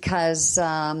business, because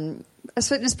as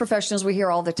fitness professionals, we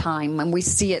hear all the time, and we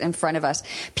see it in front of us,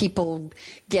 people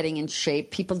getting in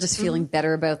shape, people just feeling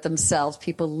better about themselves,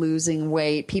 people losing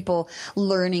weight, people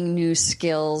learning new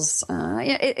skills.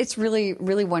 It's really,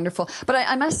 really wonderful. But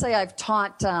I must say, I've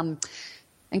taught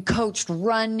and coached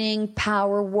running,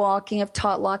 power walking. I've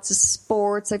taught lots of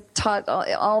sports. I've taught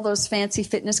all those fancy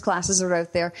fitness classes that are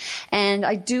out there. And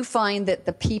I do find that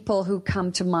the people who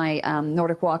come to my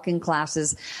Nordic walking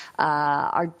classes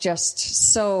are just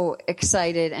so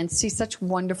excited and see such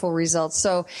wonderful results.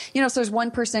 So, so there's one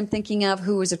person I'm thinking of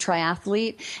who is a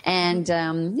triathlete, and,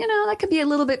 that could be a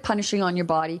little bit punishing on your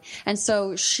body. And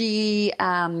so she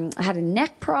had a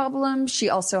neck problem. She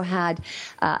also had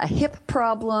a hip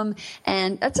problem,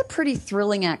 and that's a pretty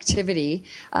thrilling activity,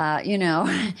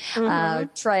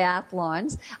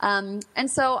 triathlons.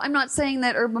 And so I'm not saying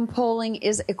that urban poling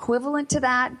is equivalent to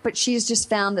that, but she's just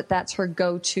found that that's her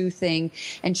go-to thing,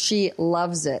 and she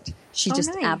loves it. She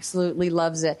just absolutely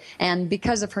loves it. And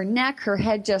because of her neck, her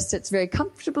head just sits very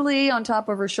comfortably on top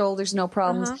of her shoulders, no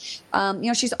problems. She's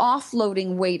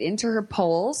offloading weight into her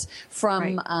poles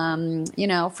from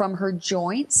her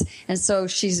joints. And so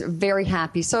she's very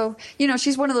happy. So,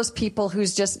 she's one of those people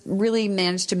who's just really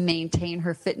managed to maintain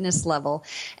her fitness level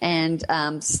and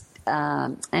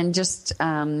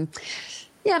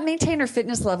maintain her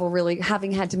fitness level, really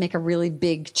having had to make a really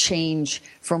big change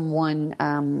from one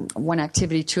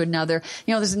activity to another.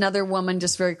 There's another woman,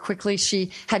 just very quickly, she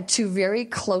had 2 very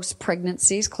close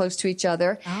pregnancies, close to each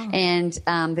other. Oh. And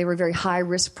they were very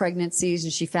high-risk pregnancies,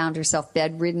 and she found herself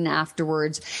bedridden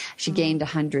afterwards. She gained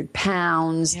 100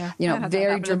 pounds,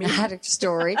 very dramatic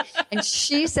story. And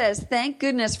she says, thank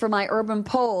goodness for my urban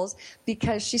poles,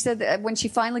 because she said that when she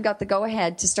finally got the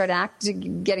go-ahead to start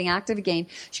getting active again,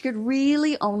 she could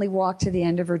really only walk to the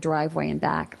end of her driveway and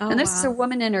back. And this is a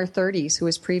woman in her 30s who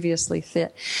was previously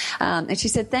fit. And she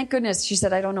said, thank goodness. She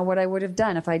said, I don't know what I would have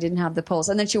done if I didn't have the poles.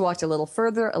 And then she walked a little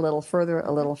further, a little further,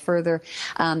 a little further.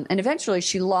 And eventually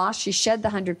she shed the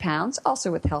 100 pounds,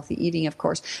 also with healthy eating, of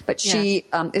course. But she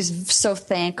is so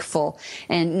thankful.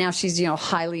 And now she's,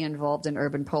 highly involved in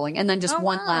urban poling. And then just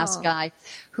one last guy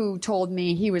who told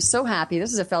me he was so happy.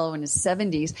 This is a fellow in his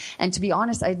 70s. And to be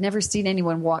honest, I'd never seen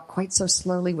anyone walk quite so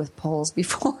slowly with poles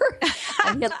before.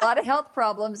 And he had a lot of health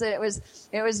problems, and it was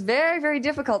very, very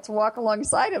difficult to walk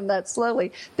alongside him that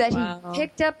slowly. That he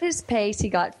picked up his pace, he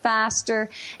got faster,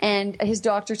 and his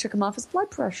doctor took him off his blood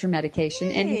pressure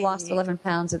medication, and he lost 11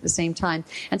 pounds at the same time.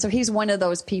 And so he's one of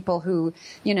those people who,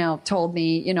 told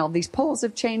me, these poles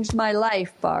have changed my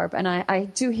life, Barb. And I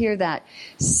do hear that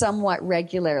somewhat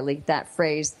regularly, that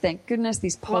phrase. Thank goodness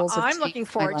these poles have changed my life. I'm looking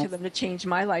forward to them to change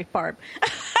my life, Barb.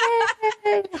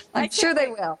 I'm sure they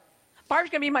will. Barb's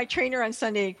going to be my trainer on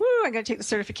Sunday. Woo, I'm going to take the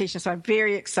certification, so I'm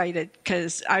very excited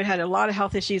because I've had a lot of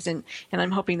health issues, and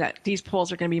I'm hoping that these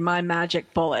poles are going to be my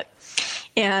magic bullet.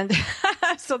 And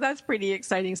so that's pretty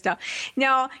exciting stuff.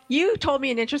 Now, you told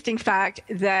me an interesting fact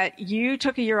that you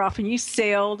took a year off and you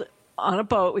sailed on a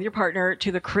boat with your partner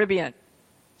to the Caribbean.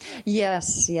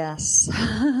 Yes.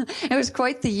 It was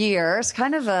quite the year. It's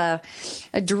kind of a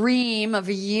dream of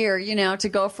a year, to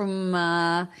go from,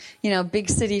 big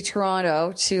city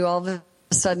Toronto to all the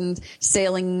a sudden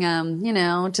sailing,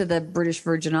 to the British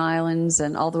Virgin Islands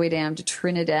and all the way down to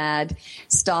Trinidad,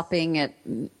 stopping at,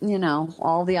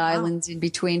 all the islands in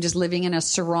between, just living in a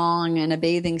sarong and a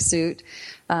bathing suit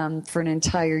for an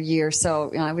entire year.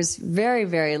 So I was very,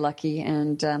 very lucky,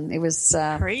 and it was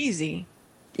crazy.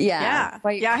 Yeah.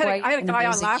 I had a guy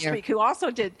on last week who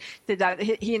also did that.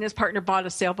 He and his partner bought a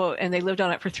sailboat, and they lived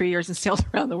on it for 3 years and sailed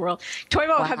around the world.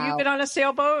 Toivo, have you been on a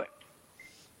sailboat?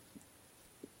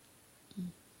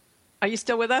 Are you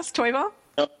still with us, Toivo?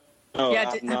 No.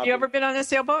 Yeah. Have you ever been on a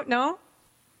sailboat? No?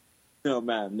 No,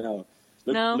 ma'am, no.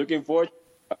 No? Looking forward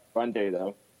to one day,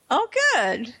 though. Oh,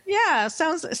 good. Yeah,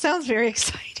 sounds very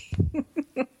exciting.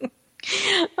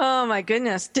 Oh my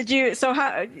goodness! Did you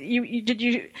have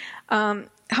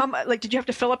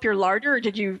to fill up your larder, or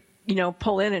did you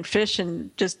pull in and fish,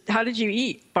 and just how did you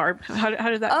eat, Barb? How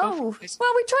did that go? Well,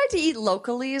 we tried to eat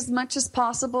locally as much as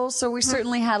possible. So we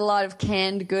certainly had a lot of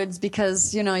canned goods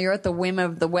because, you're at the whim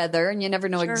of the weather and you never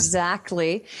know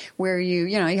exactly where you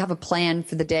have a plan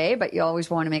for the day, but you always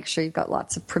want to make sure you've got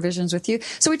lots of provisions with you.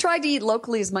 So we tried to eat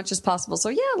locally as much as possible. So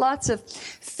yeah, lots of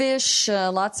fish,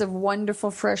 lots of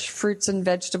wonderful fresh fruits and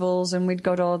vegetables. And we'd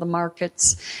go to all the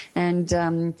markets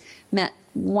and met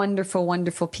wonderful,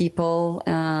 wonderful people.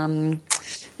 And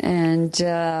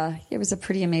it was a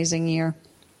pretty amazing year.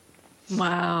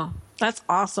 Wow. That's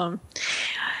awesome.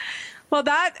 Well,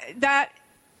 that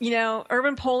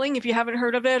urban polling, if you haven't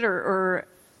heard of it, or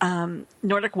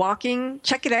Nordic walking,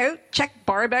 check it out. Check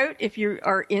Barb out if you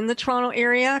are in the Toronto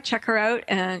area. Check her out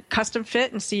and Custom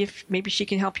Fit and see if maybe she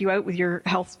can help you out with your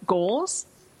health goals.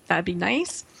 That'd be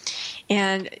nice.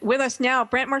 And with us now,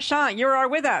 Brent Marchand, you are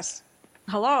with us.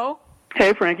 Hello.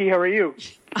 Hey, Frankie, how are you?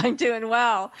 I'm doing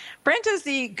well. Brent is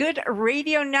the Good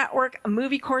Radio Network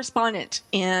movie correspondent,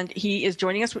 and he is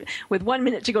joining us with 1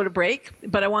 minute to go to break.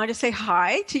 But I wanted to say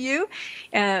hi to you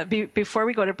before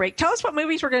we go to break. Tell us what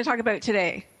movies we're going to talk about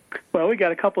today. Well, we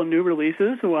got a couple of new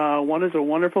releases. One is a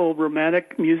wonderful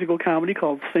romantic musical comedy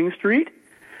called Sing Street.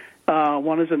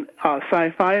 One is a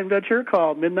sci-fi adventure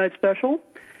called Midnight Special.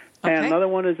 Okay. And another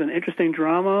one is an interesting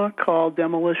drama called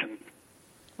Demolition.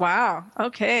 Wow.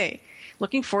 Okay.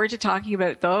 Looking forward to talking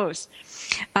about those.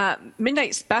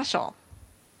 Midnight Special.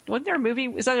 Wasn't there a movie?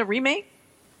 Was that a remake?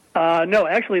 No,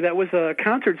 actually, that was a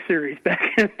concert series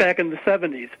back in the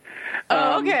 70s.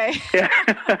 Oh, okay. Yeah.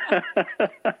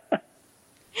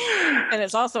 And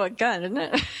it's also a gun, isn't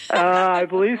it? I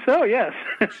believe so, yes.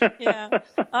 Yeah.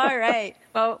 All right.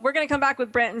 Well, we're going to come back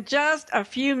with Brent in just a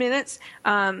few minutes.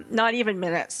 Not even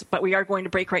minutes, but we are going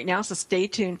to break right now, so stay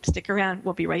tuned. Stick around.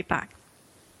 We'll be right back.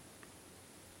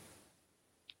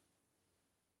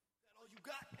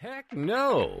 Heck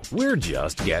no, we're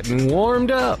just getting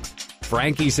warmed up.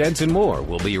 Frankie Sense and More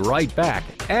will be right back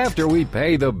after we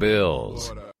pay the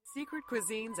bills. Secret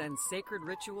Cuisines and Sacred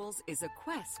Rituals is a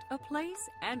quest, a place,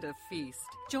 and a feast.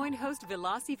 Join host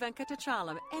Vilasi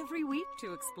Venkatachalam every week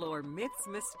to explore myths,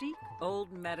 mystique,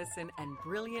 old medicine, and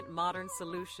brilliant modern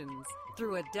solutions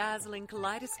through a dazzling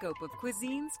kaleidoscope of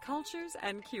cuisines, cultures,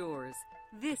 and cures.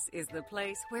 This is the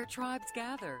place where tribes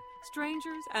gather,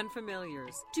 strangers and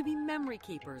familiars, to be memory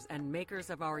keepers and makers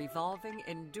of our evolving,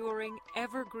 enduring,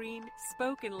 evergreen,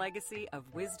 spoken legacy of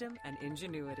wisdom and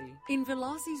ingenuity. In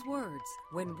Velasi's words,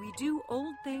 when we do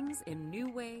old things in new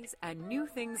ways and new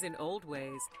things in old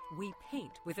ways, we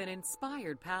paint with an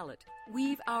inspired palette,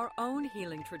 weave our own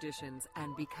healing traditions,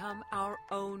 and become our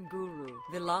own guru.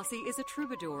 Velasi is a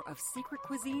troubadour of secret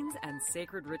cuisines and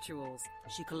sacred rituals.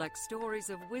 She collects stories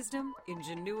of wisdom,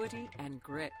 ingenuity, and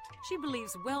grit. She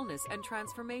believes wellness and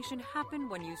transformation happen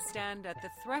when you stand at the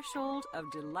threshold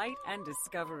of delight and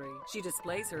discovery. She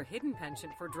displays her hidden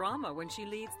penchant for drama when she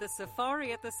leads the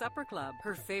Safari at the Supper Club.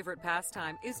 Her favorite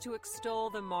pastime is to extol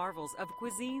the marvels of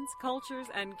cuisines, cultures,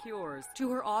 and cures. To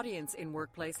her audience in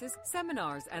workplaces,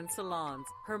 seminars, and salons,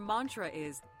 her mantra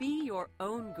is, be your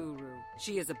own guru.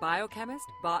 She is a biochemist,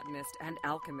 botanist, and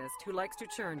alchemist who likes to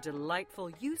churn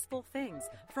delightful, useful things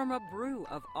from a brew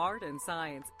of art and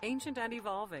science, ancient and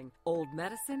evolving, old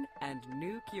medicine, and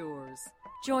new cures.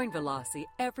 Join Velasi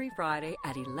every Friday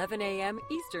at 11 a.m.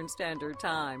 Eastern Standard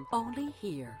Time, only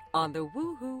here on the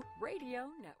Woohoo Radio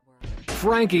Network.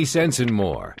 Frankie Sense and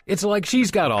More. It's like she's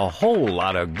got a whole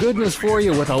lot of goodness for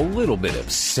you with a little bit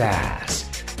of sass.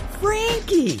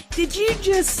 Frankie, did you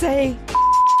just say...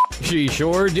 She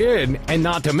sure did, and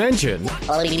not to mention...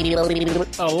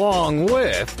 along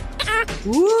with...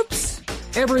 Whoops!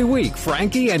 Every week,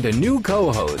 Frankie and a new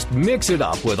co-host mix it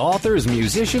up with authors,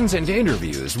 musicians, and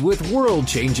interviews with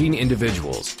world-changing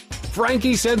individuals.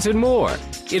 Frankie Sense and More.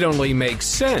 It only makes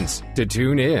sense to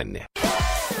tune in. Hey,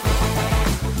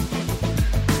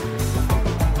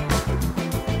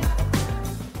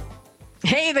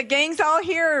 Hey, the gang's all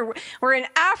here. We're in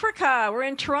Africa. We're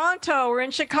in Toronto. We're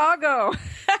in Chicago.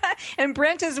 And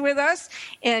Brent is with us,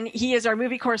 and he is our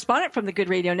movie correspondent from the Good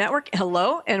Radio Network.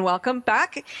 Hello, and welcome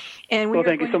back. And well,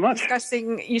 thank you so much.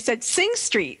 Discussing, you said Sing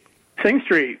Street. Sing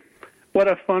Street. What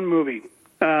a fun movie.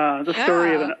 The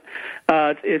story of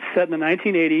it's set in the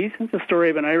 1980s. It's a story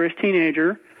of an Irish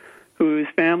teenager whose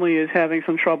family is having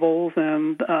some troubles,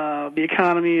 and the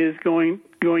economy is going,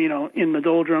 in the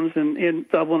doldrums in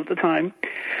Dublin at the time.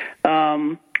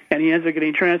 And he ends up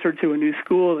getting transferred to a new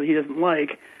school that he doesn't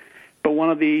like. But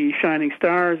one of the shining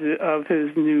stars of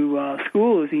his new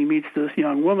school is he meets this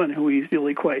young woman who he's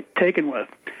really quite taken with.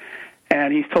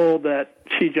 And he's told that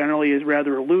she generally is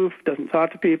rather aloof, doesn't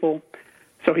talk to people.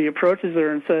 So he approaches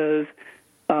her and says,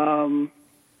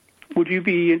 would you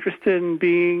be interested in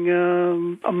being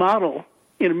a model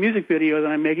in a music video that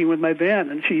I'm making with my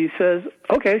band? And she says,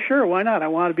 okay, sure, why not? I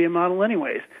want to be a model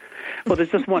anyways. Well,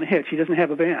 there's just one hitch. He doesn't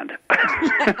have a band.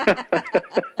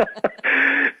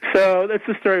 So that's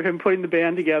the story of him putting the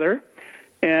band together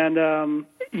and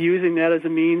using that as a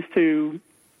means to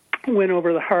win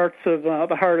over the heart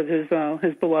of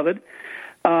his beloved.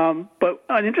 But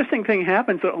an interesting thing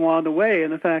happens along the way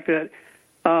in the fact that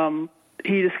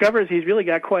he discovers he's really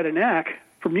got quite a knack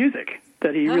for music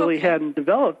that he really hadn't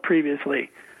developed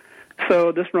previously.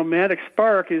 So this romantic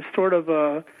spark is sort of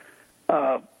a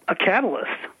catalyst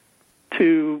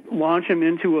to launch him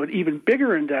into an even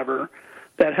bigger endeavor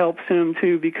that helps him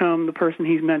to become the person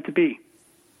he's meant to be.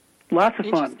 Lots of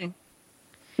fun.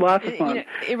 Lots of fun.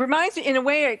 It reminds me, in a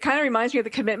way, it kind of reminds me of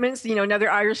The Commitments, another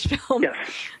Irish film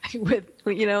with,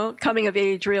 coming of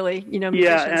age, really, musicians.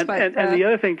 Yeah, and the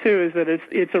other thing, too, is that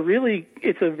it's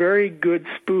a very good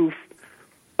spoof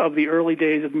of the early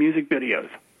days of music videos.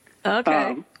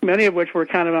 Okay. Many of which were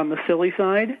kind of on the silly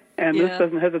side, and this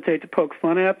doesn't hesitate to poke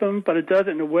fun at them, but it does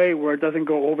it in a way where it doesn't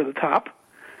go over the top.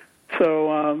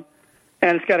 So,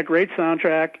 and it's got a great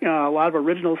soundtrack, a lot of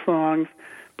original songs,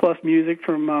 plus music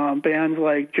from bands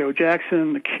like Joe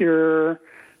Jackson, The Cure,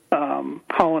 Hall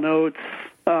 & Oates.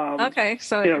 Okay,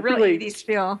 so really 80s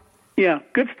feel. Yeah,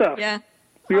 good stuff. Yeah.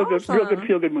 Real good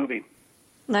feel-good movie.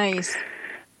 Nice.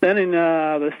 Then in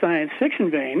the science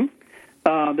fiction vein,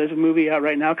 there's a movie out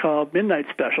right now called Midnight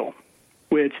Special,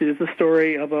 which is the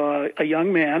story of a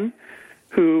young man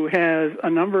who has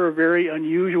a number of very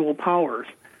unusual powers,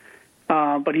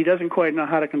 but he doesn't quite know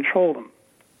how to control them.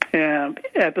 And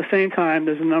at the same time,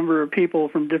 there's a number of people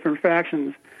from different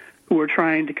factions who are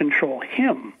trying to control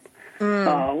him.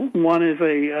 One is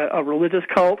a religious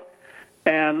cult,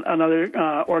 and another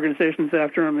organization's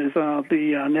after him is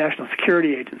the National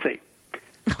Security Agency.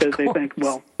 Because they think,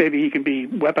 well, maybe he can be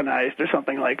weaponized or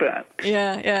something like that.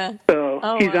 Yeah, yeah.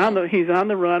 So he's on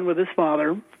the run with his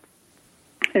father,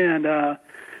 and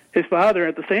his father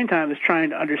at the same time is trying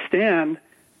to understand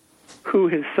who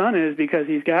his son is because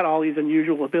he's got all these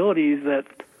unusual abilities that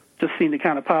just seem to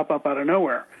kind of pop up out of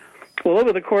nowhere. Well,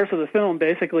 over the course of the film,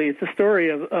 basically, it's a story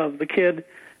of the kid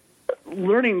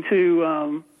learning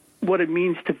to what it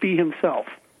means to be himself,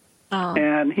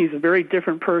 and he's a very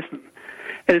different person.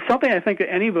 And it's something I think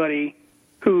that anybody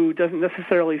who doesn't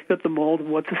necessarily fit the mold of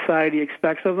what society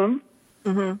expects of them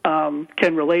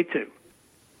can relate to.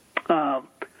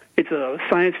 It's a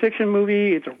science fiction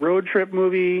movie. It's a road trip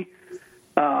movie.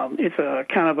 It's a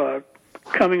kind of a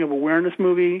coming of awareness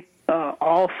movie,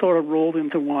 all sort of rolled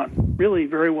into one. Really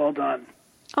very well done.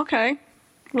 Okay.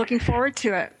 Looking forward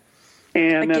to it.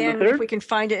 And again, then the third, if we can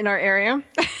find it in our area.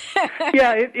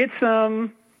 Yeah,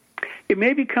 it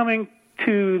may be coming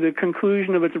to the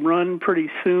conclusion of its run pretty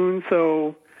soon,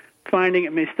 so finding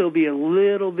it may still be a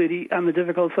little bit on the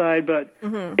difficult side, but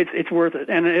it's worth it.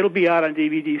 And it'll be out on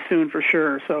DVD soon for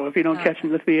sure, so if you don't catch it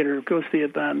in the theater, go see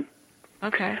it then.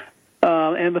 Okay.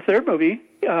 And the third movie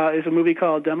is a movie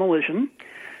called Demolition,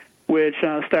 which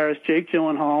stars Jake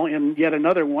Gyllenhaal in yet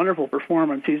another wonderful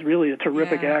performance. He's really a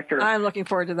terrific actor. I'm looking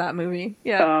forward to that movie.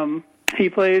 Yeah. He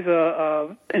plays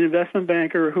an investment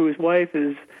banker whose wife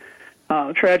is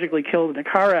tragically killed in a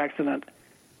car accident.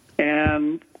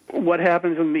 And what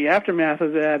happens in the aftermath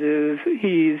of that is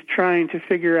he's trying to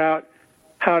figure out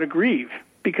how to grieve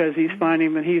because he's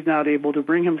finding that he's not able to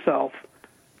bring himself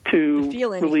to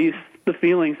release the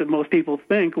feelings that most people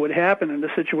think would happen in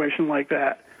a situation like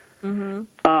that.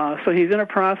 So he's in a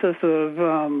process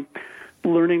of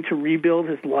learning to rebuild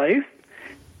his life.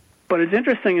 But it's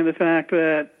interesting in the fact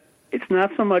that it's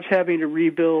not so much having to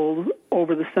rebuild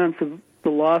over the sense of the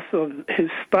loss of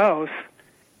his spouse.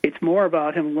 It's more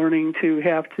about him learning to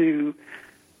have to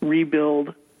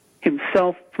rebuild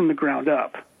himself from the ground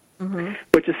up,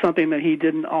 which is something that he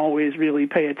didn't always really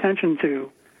pay attention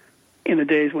to in the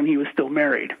days when he was still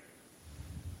married.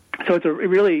 So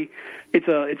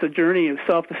it's a journey of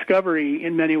self-discovery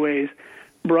in many ways,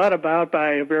 brought about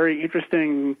by a very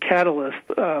interesting catalyst,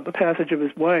 the passage of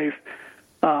his wife,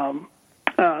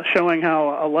 showing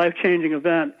how a life-changing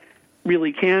event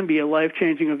really can be a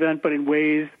life-changing event, but in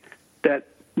ways that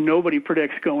nobody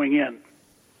predicts going in.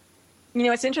 You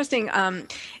know, it's interesting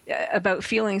about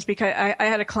feelings, because I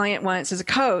had a client once as a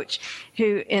coach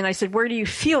and I said, where do you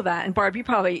feel that? And Barb, you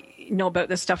probably know about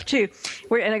this stuff too.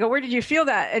 And I go, where did you feel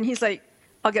that? And he's like,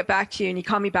 I'll get back to you. And he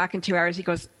called me back in 2 hours. He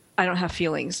goes, I don't have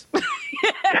feelings.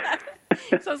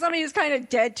 So somebody who's kind of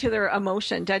dead to their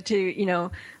emotion, dead to, you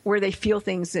know, where they feel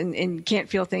things and can't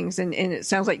feel things. And it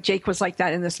sounds like Jake was like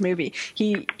that in this movie.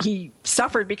 He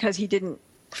suffered because he didn't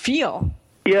feel.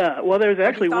 Yeah, well, there's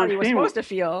actually one scene he was supposed to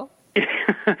feel.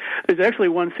 There's actually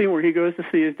one scene where he goes to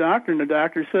see his doctor, and the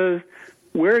doctor says,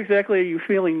 where exactly are you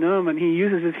feeling numb? And he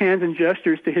uses his hands and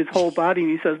gestures to his whole body,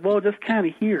 and he says, well, just kind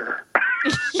of here.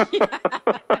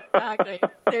 Exactly.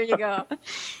 There you go.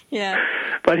 Yeah.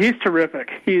 But he's terrific.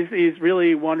 He's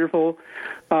really wonderful.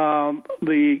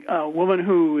 The woman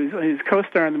who is his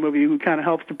co-star in the movie, who kind of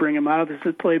helps to bring him out of this,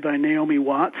 is played by Naomi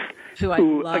Watts,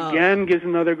 who again gives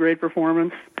another great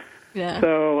performance. Yeah.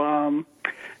 So,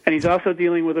 and he's also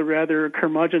dealing with a rather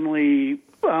curmudgeonly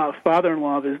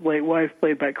father-in-law of his late wife,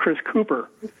 played by Chris Cooper,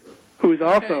 who is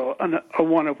also a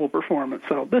wonderful performance.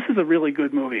 So this is a really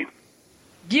good movie.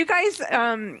 Do you guys,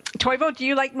 Toivo, do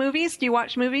you like movies? Do you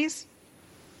watch movies?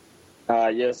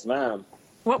 Yes, ma'am.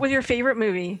 What was your favorite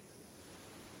movie?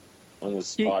 On the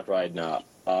spot right now.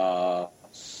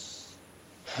 Think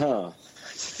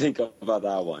about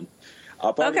that one.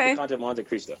 Probably The Count of Monte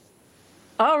Cristo.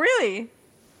 Oh, really?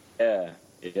 Yeah.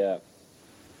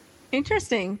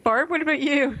 Interesting. Barb, what about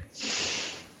you?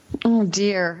 Oh,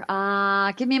 dear.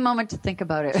 Give me a moment to think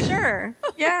about it. Sure.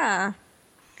 Yeah.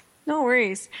 No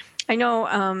worries. I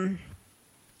know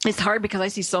it's hard because I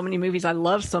see so many movies. I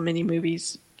love so many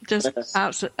movies. Just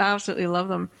absolutely love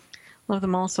them. Love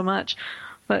them all so much.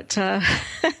 But well,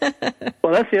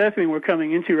 that's the other thing we're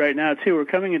coming into right now, too. We're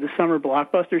coming into summer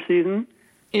blockbuster season,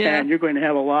 and you're going to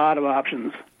have a lot of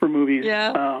options for movies.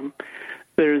 Yeah.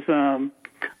 There's a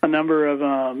number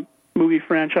of movie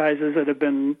franchises that have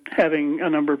been having a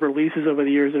number of releases over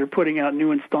the years that are putting out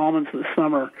new installments this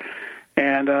summer.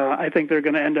 And I think they're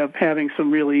going to end up having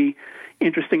some really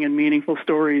interesting and meaningful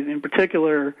stories. In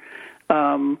particular,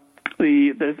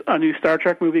 there's a new Star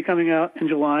Trek movie coming out in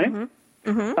July. Mm-hmm.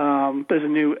 Mm-hmm. There's a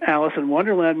new Alice in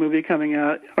Wonderland movie coming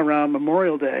out around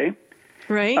Memorial Day.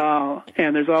 Right.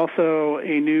 And there's also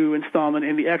a new installment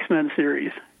in the X-Men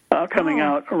series coming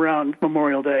out around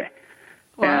Memorial Day.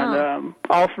 Wow. And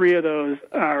all three of those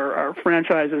are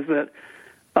franchises that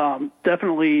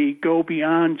definitely go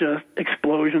beyond just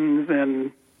explosions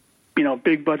and, you know,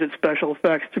 big budget special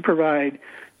effects to provide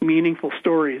meaningful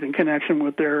stories in connection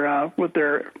with their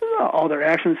all their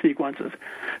action sequences.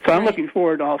 So I'm looking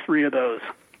forward to all three of those.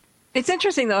 It's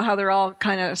interesting though how they're all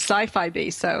kind of sci-fi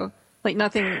based. So like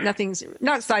nothing's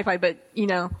not sci-fi, but you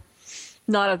know,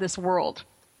 not of this world.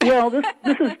 Well, this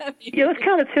is it's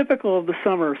kind of typical of the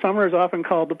summer. Summer is often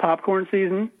called the popcorn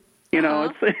season. You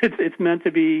know, it's meant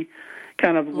to be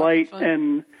kind of light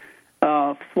and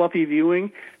fluffy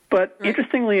viewing. But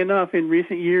interestingly enough, in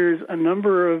recent years, a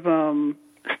number of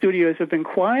studios have been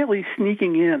quietly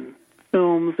sneaking in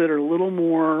films that are a little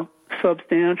more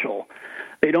substantial.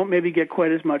 They don't maybe get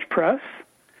quite as much press.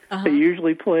 They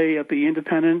usually play at the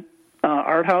independent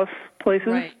art house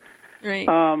places. Right.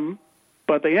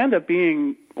 But they end up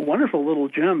being wonderful little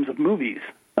gems of movies.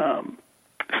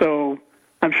 So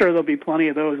I'm sure there'll be plenty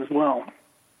of those as well.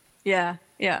 Yeah,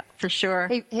 for sure.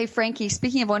 Hey, Frankie,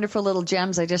 speaking of wonderful little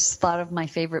gems, I just thought of my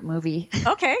favorite movie.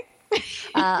 Okay.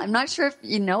 I'm not sure if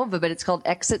you know of it, but it's called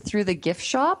Exit Through the Gift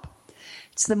Shop.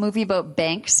 It's the movie about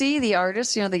Banksy, the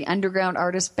artist, you know, the underground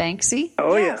artist Banksy.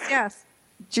 Oh, yes.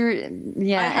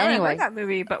 Yeah, I haven't anyway. heard that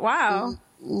movie, but wow.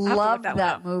 Love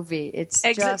that movie. It's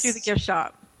Exit Through the Gift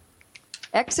Shop.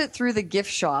 Exit Through the Gift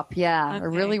Shop, yeah. Okay. I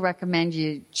really recommend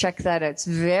you check that out. It's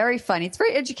very funny. It's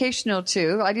very educational,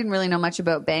 too. I didn't really know much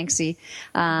about Banksy.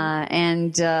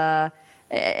 And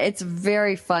it's a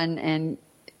very fun and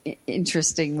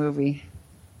interesting movie.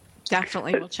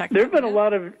 Definitely, we'll check There have been a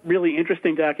lot of really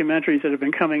interesting documentaries that have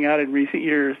been coming out in recent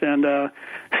years, and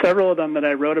several of them that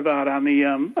I wrote about on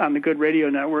the Good Radio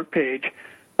Network page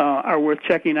are worth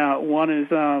checking out. One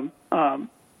is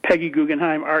Peggy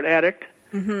Guggenheim, Art Addict.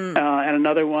 Mm-hmm. And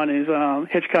another one is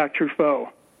Hitchcock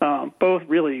Truffaut. Both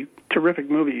really terrific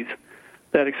movies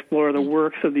that explore the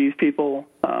works of these people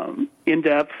in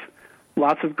depth.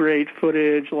 Lots of great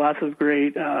footage, lots of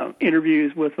great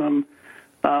interviews with them.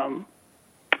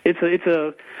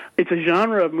 It's a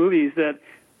genre of movies that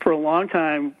for a long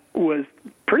time was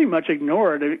pretty much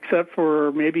ignored, except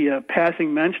for maybe a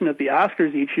passing mention at the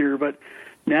Oscars each year. But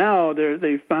now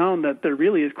they found that there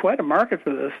really is quite a market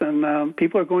for this, and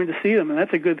people are going to see them, and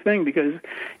that's a good thing because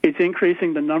it's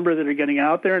increasing the number that are getting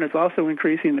out there, and it's also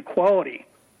increasing the quality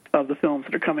of the films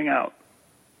that are coming out.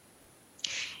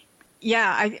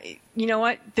 Yeah, you know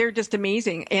what? They're just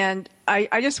amazing. And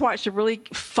I just watched a really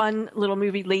fun little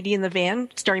movie, Lady in the Van,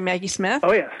 starring Maggie Smith.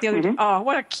 Oh, yes. The other day. Oh,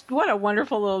 what a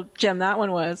wonderful little gem that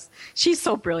one was. She's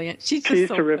so brilliant. She's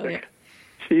so terrific.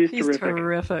 Brilliant. She's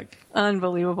terrific.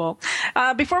 Unbelievable.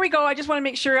 Before we go, I just want to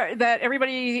make sure that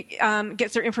everybody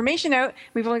gets their information out.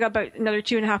 We've only got about another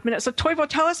 2.5 minutes. So, Toivo,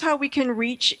 tell us how we can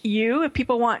reach you if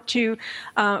people want to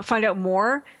find out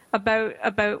more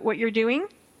about what you're doing.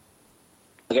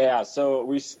 Okay, yeah, so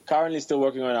we're currently still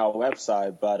working on our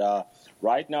website, but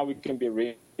right now we can be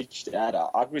reached at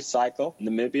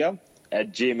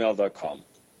agricyclenamibia@gmail.com.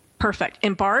 Perfect.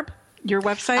 And Barb, your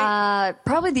website?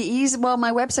 Probably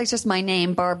my website's just my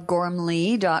name,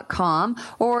 barbgormley.com.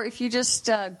 Or if you just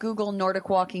Google Nordic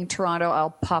Walking Toronto, I'll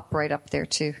pop right up there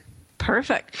too.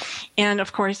 Perfect. And,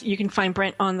 of course, you can find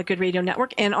Brent on the Good Radio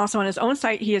Network. And also on his own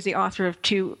site, he is the author of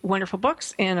 2 wonderful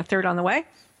books and a third on the way,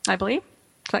 I believe.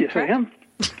 Yes, correct? I am.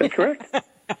 That's correct.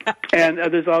 And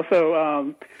there's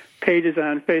also pages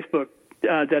on Facebook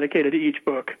dedicated to each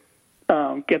book.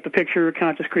 Get the Picture,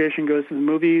 Conscious Creation Goes to the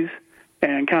Movies,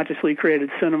 and Consciously Created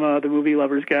Cinema, The Movie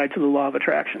Lover's Guide to the Law of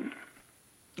Attraction.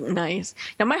 Nice.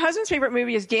 Now, my husband's favorite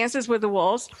movie is Dances with the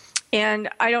Wolves, and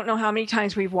I don't know how many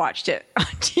times we've watched it. I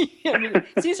mean,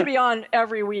 it seems to be on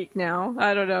every week now.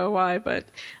 I don't know why, but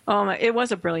it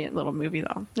was a brilliant little movie,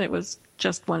 though. It was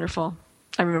just wonderful.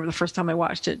 I remember the first time I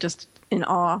watched it, just in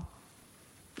awe.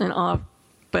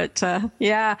 But,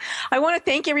 yeah, I want to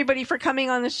thank everybody for coming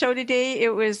on the show today.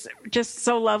 It was just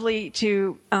so lovely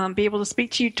to be able to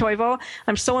speak to you, Toivo.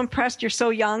 I'm so impressed. You're so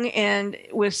young and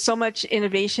with so much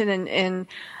innovation and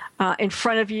in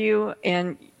front of you,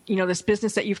 and, you know, this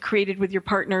business that you've created with your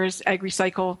partners,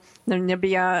 AgriCycle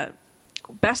Namibia.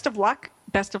 Best of luck.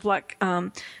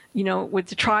 You know, with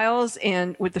the trials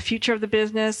and with the future of the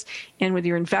business and with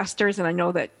your investors. And I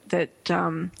know that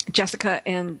Jessica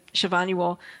and Shivani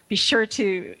will be sure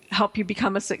to help you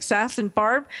become a success. And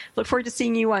Barb, look forward to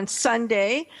seeing you on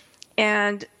Sunday.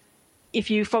 And if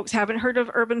you folks haven't heard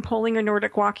of urban polling or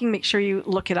Nordic walking, make sure you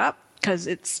look it up because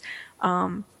it's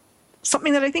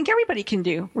something that I think everybody can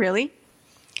do, really.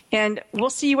 And we'll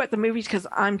see you at the movies because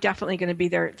I'm definitely going to be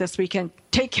there this weekend.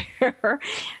 Take care.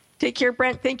 Take care,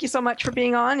 Brent. Thank you so much for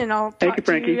being on, and I'll talk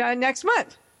to you next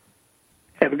month.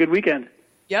 Have a good weekend.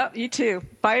 Yep, you too.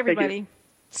 Bye, everybody.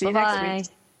 See you next week.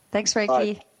 Thanks,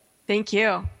 Frankie. Bye. Thank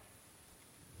you.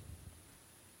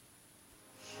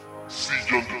 See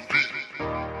on the beat,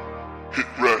 Hit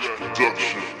Rash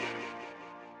Production.